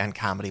movie and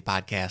comedy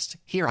podcast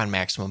here on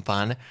Maximum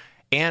Fun.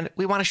 And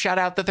we want to shout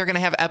out that they're going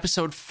to have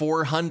episode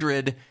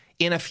 400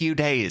 in a few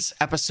days.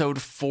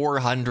 Episode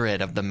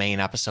 400 of the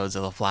main episodes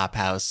of The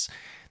Flophouse.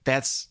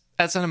 That's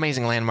That's an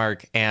amazing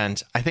landmark,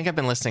 and I think I've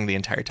been listening the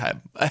entire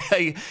time.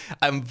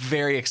 I'm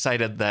very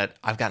excited that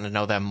I've gotten to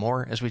know them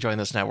more as we join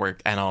this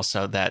network, and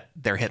also that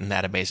they're hitting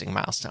that amazing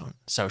milestone.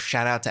 So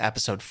shout out to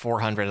episode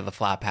 400 of the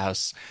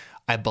Flophouse.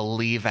 I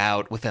believe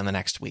out within the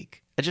next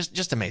week.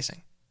 Just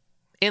amazing.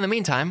 In the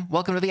meantime,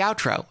 welcome to the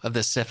outro of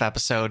this SIF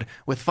episode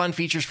with fun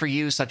features for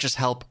you, such as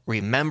help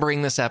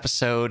remembering this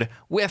episode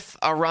with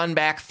a run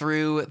back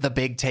through the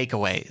big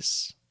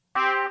takeaways.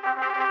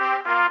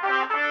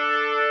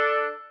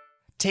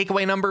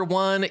 Takeaway number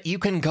 1, you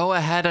can go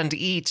ahead and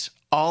eat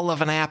all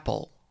of an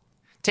apple.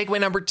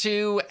 Takeaway number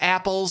 2,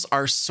 apples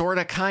are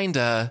sorta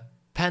kinda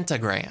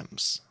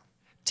pentagrams.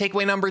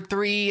 Takeaway number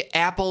 3,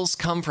 apples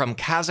come from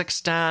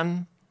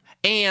Kazakhstan.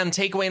 And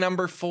takeaway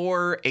number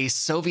 4, a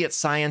Soviet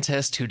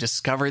scientist who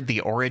discovered the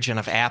origin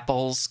of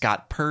apples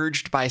got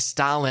purged by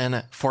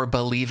Stalin for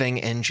believing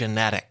in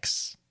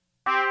genetics.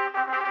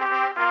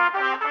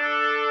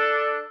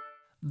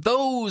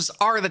 Those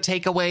are the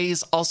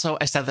takeaways. Also,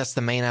 I said that's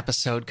the main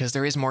episode because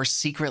there is more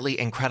secretly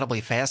incredibly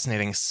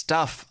fascinating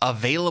stuff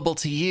available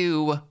to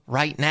you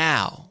right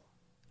now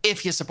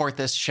if you support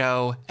this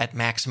show at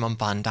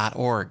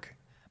MaximumFun.org.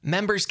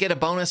 Members get a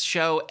bonus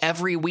show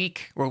every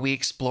week where we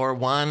explore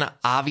one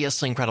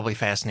obviously incredibly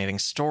fascinating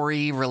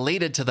story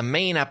related to the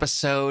main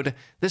episode.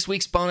 This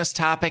week's bonus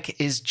topic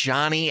is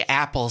Johnny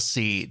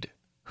Appleseed,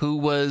 who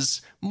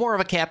was more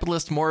of a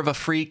capitalist, more of a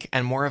freak,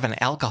 and more of an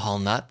alcohol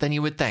nut than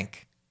you would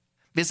think.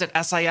 Visit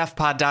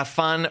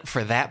sifpod.fun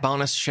for that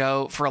bonus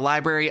show, for a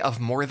library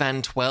of more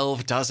than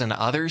 12 dozen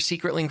other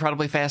secretly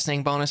incredibly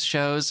fascinating bonus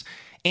shows,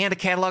 and a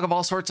catalog of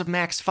all sorts of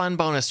Max Fun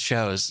bonus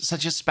shows,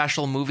 such as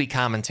special movie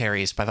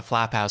commentaries by the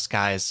Flophouse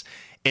guys.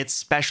 It's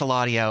special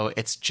audio.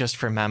 It's just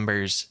for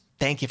members.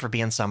 Thank you for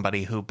being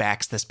somebody who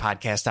backs this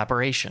podcast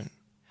operation.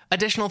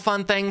 Additional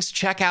fun things,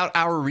 check out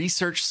our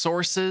research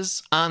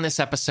sources on this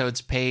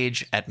episode's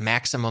page at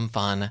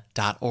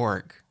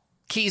MaximumFun.org.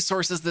 Key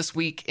sources this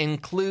week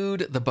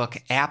include the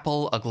book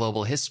Apple, A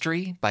Global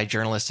History by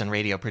journalist and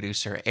radio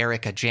producer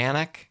Erica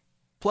Janik,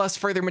 plus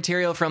further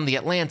material from The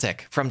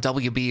Atlantic, from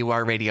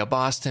WBUR Radio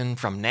Boston,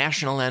 from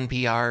National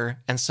NPR,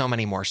 and so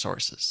many more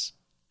sources.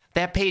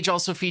 That page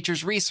also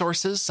features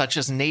resources such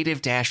as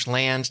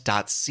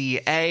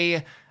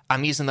native-land.ca.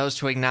 I'm using those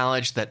to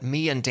acknowledge that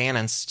me and Dan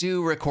and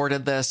Stu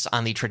recorded this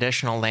on the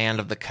traditional land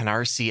of the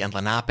Canarsie and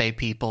Lenape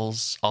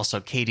peoples.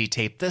 Also, Katie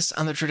taped this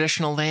on the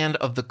traditional land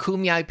of the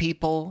Kumeyaay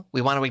people.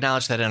 We want to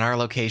acknowledge that in our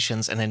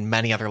locations and in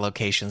many other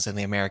locations in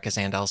the Americas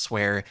and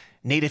elsewhere,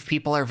 Native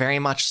people are very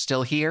much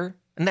still here,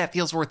 and that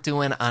feels worth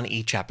doing on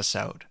each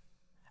episode.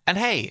 And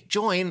hey,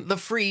 join the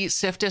free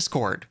SIF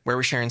Discord, where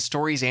we're sharing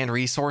stories and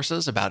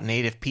resources about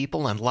Native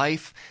people and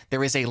life.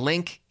 There is a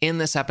link in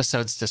this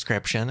episode's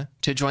description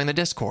to join the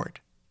Discord.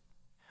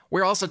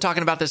 We're also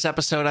talking about this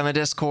episode on the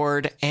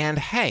Discord, and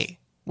hey,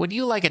 would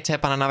you like a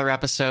tip on another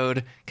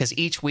episode? Because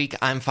each week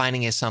I'm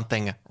finding is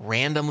something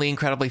randomly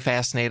incredibly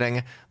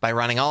fascinating by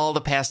running all the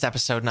past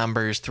episode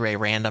numbers through a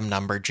random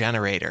number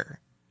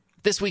generator.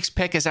 This week's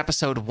pick is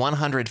episode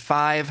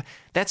 105.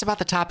 That's about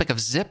the topic of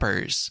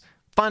zippers.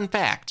 Fun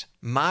fact,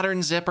 modern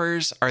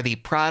zippers are the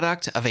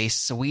product of a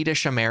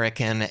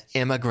Swedish-American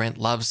immigrant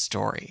love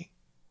story.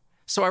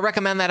 So I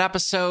recommend that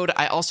episode.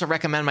 I also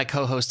recommend my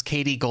co-host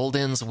Katie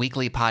Golden's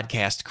weekly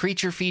podcast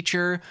Creature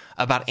Feature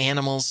about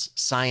animals,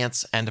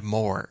 science, and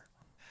more.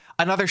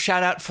 Another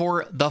shout out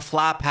for The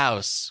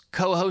Flophouse,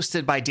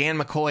 co-hosted by Dan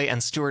McCoy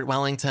and Stuart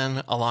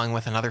Wellington, along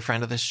with another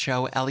friend of this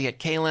show, Elliot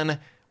Kalin,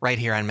 right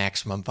here on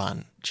Maximum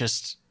Fun.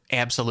 Just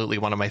absolutely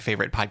one of my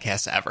favorite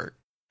podcasts ever.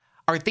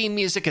 Our theme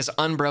music is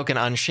Unbroken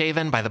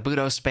Unshaven by the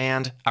Budos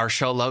Band. Our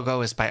show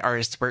logo is by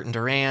artist Burton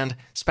Durand.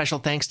 Special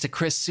thanks to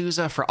Chris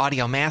Souza for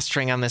audio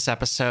mastering on this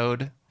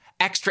episode.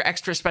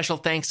 Extra special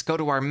thanks go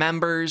to our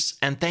members,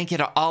 and thank you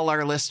to all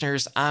our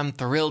listeners. I'm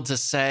thrilled to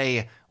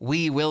say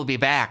we will be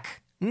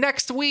back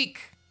next week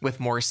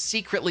with more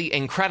secretly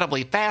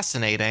incredibly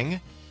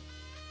fascinating.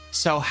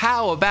 So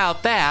how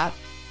about that?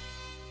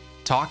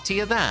 Talk to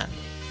you then.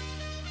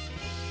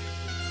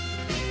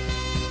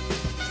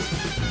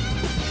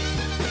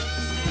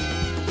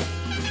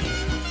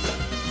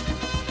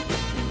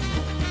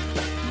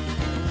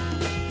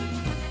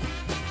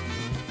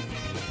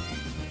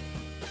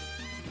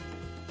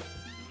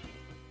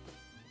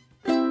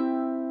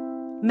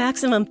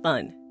 Maximum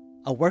Fun,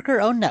 a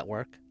worker-owned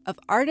network of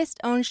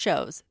artist-owned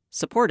shows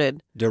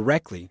supported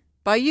directly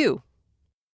by you.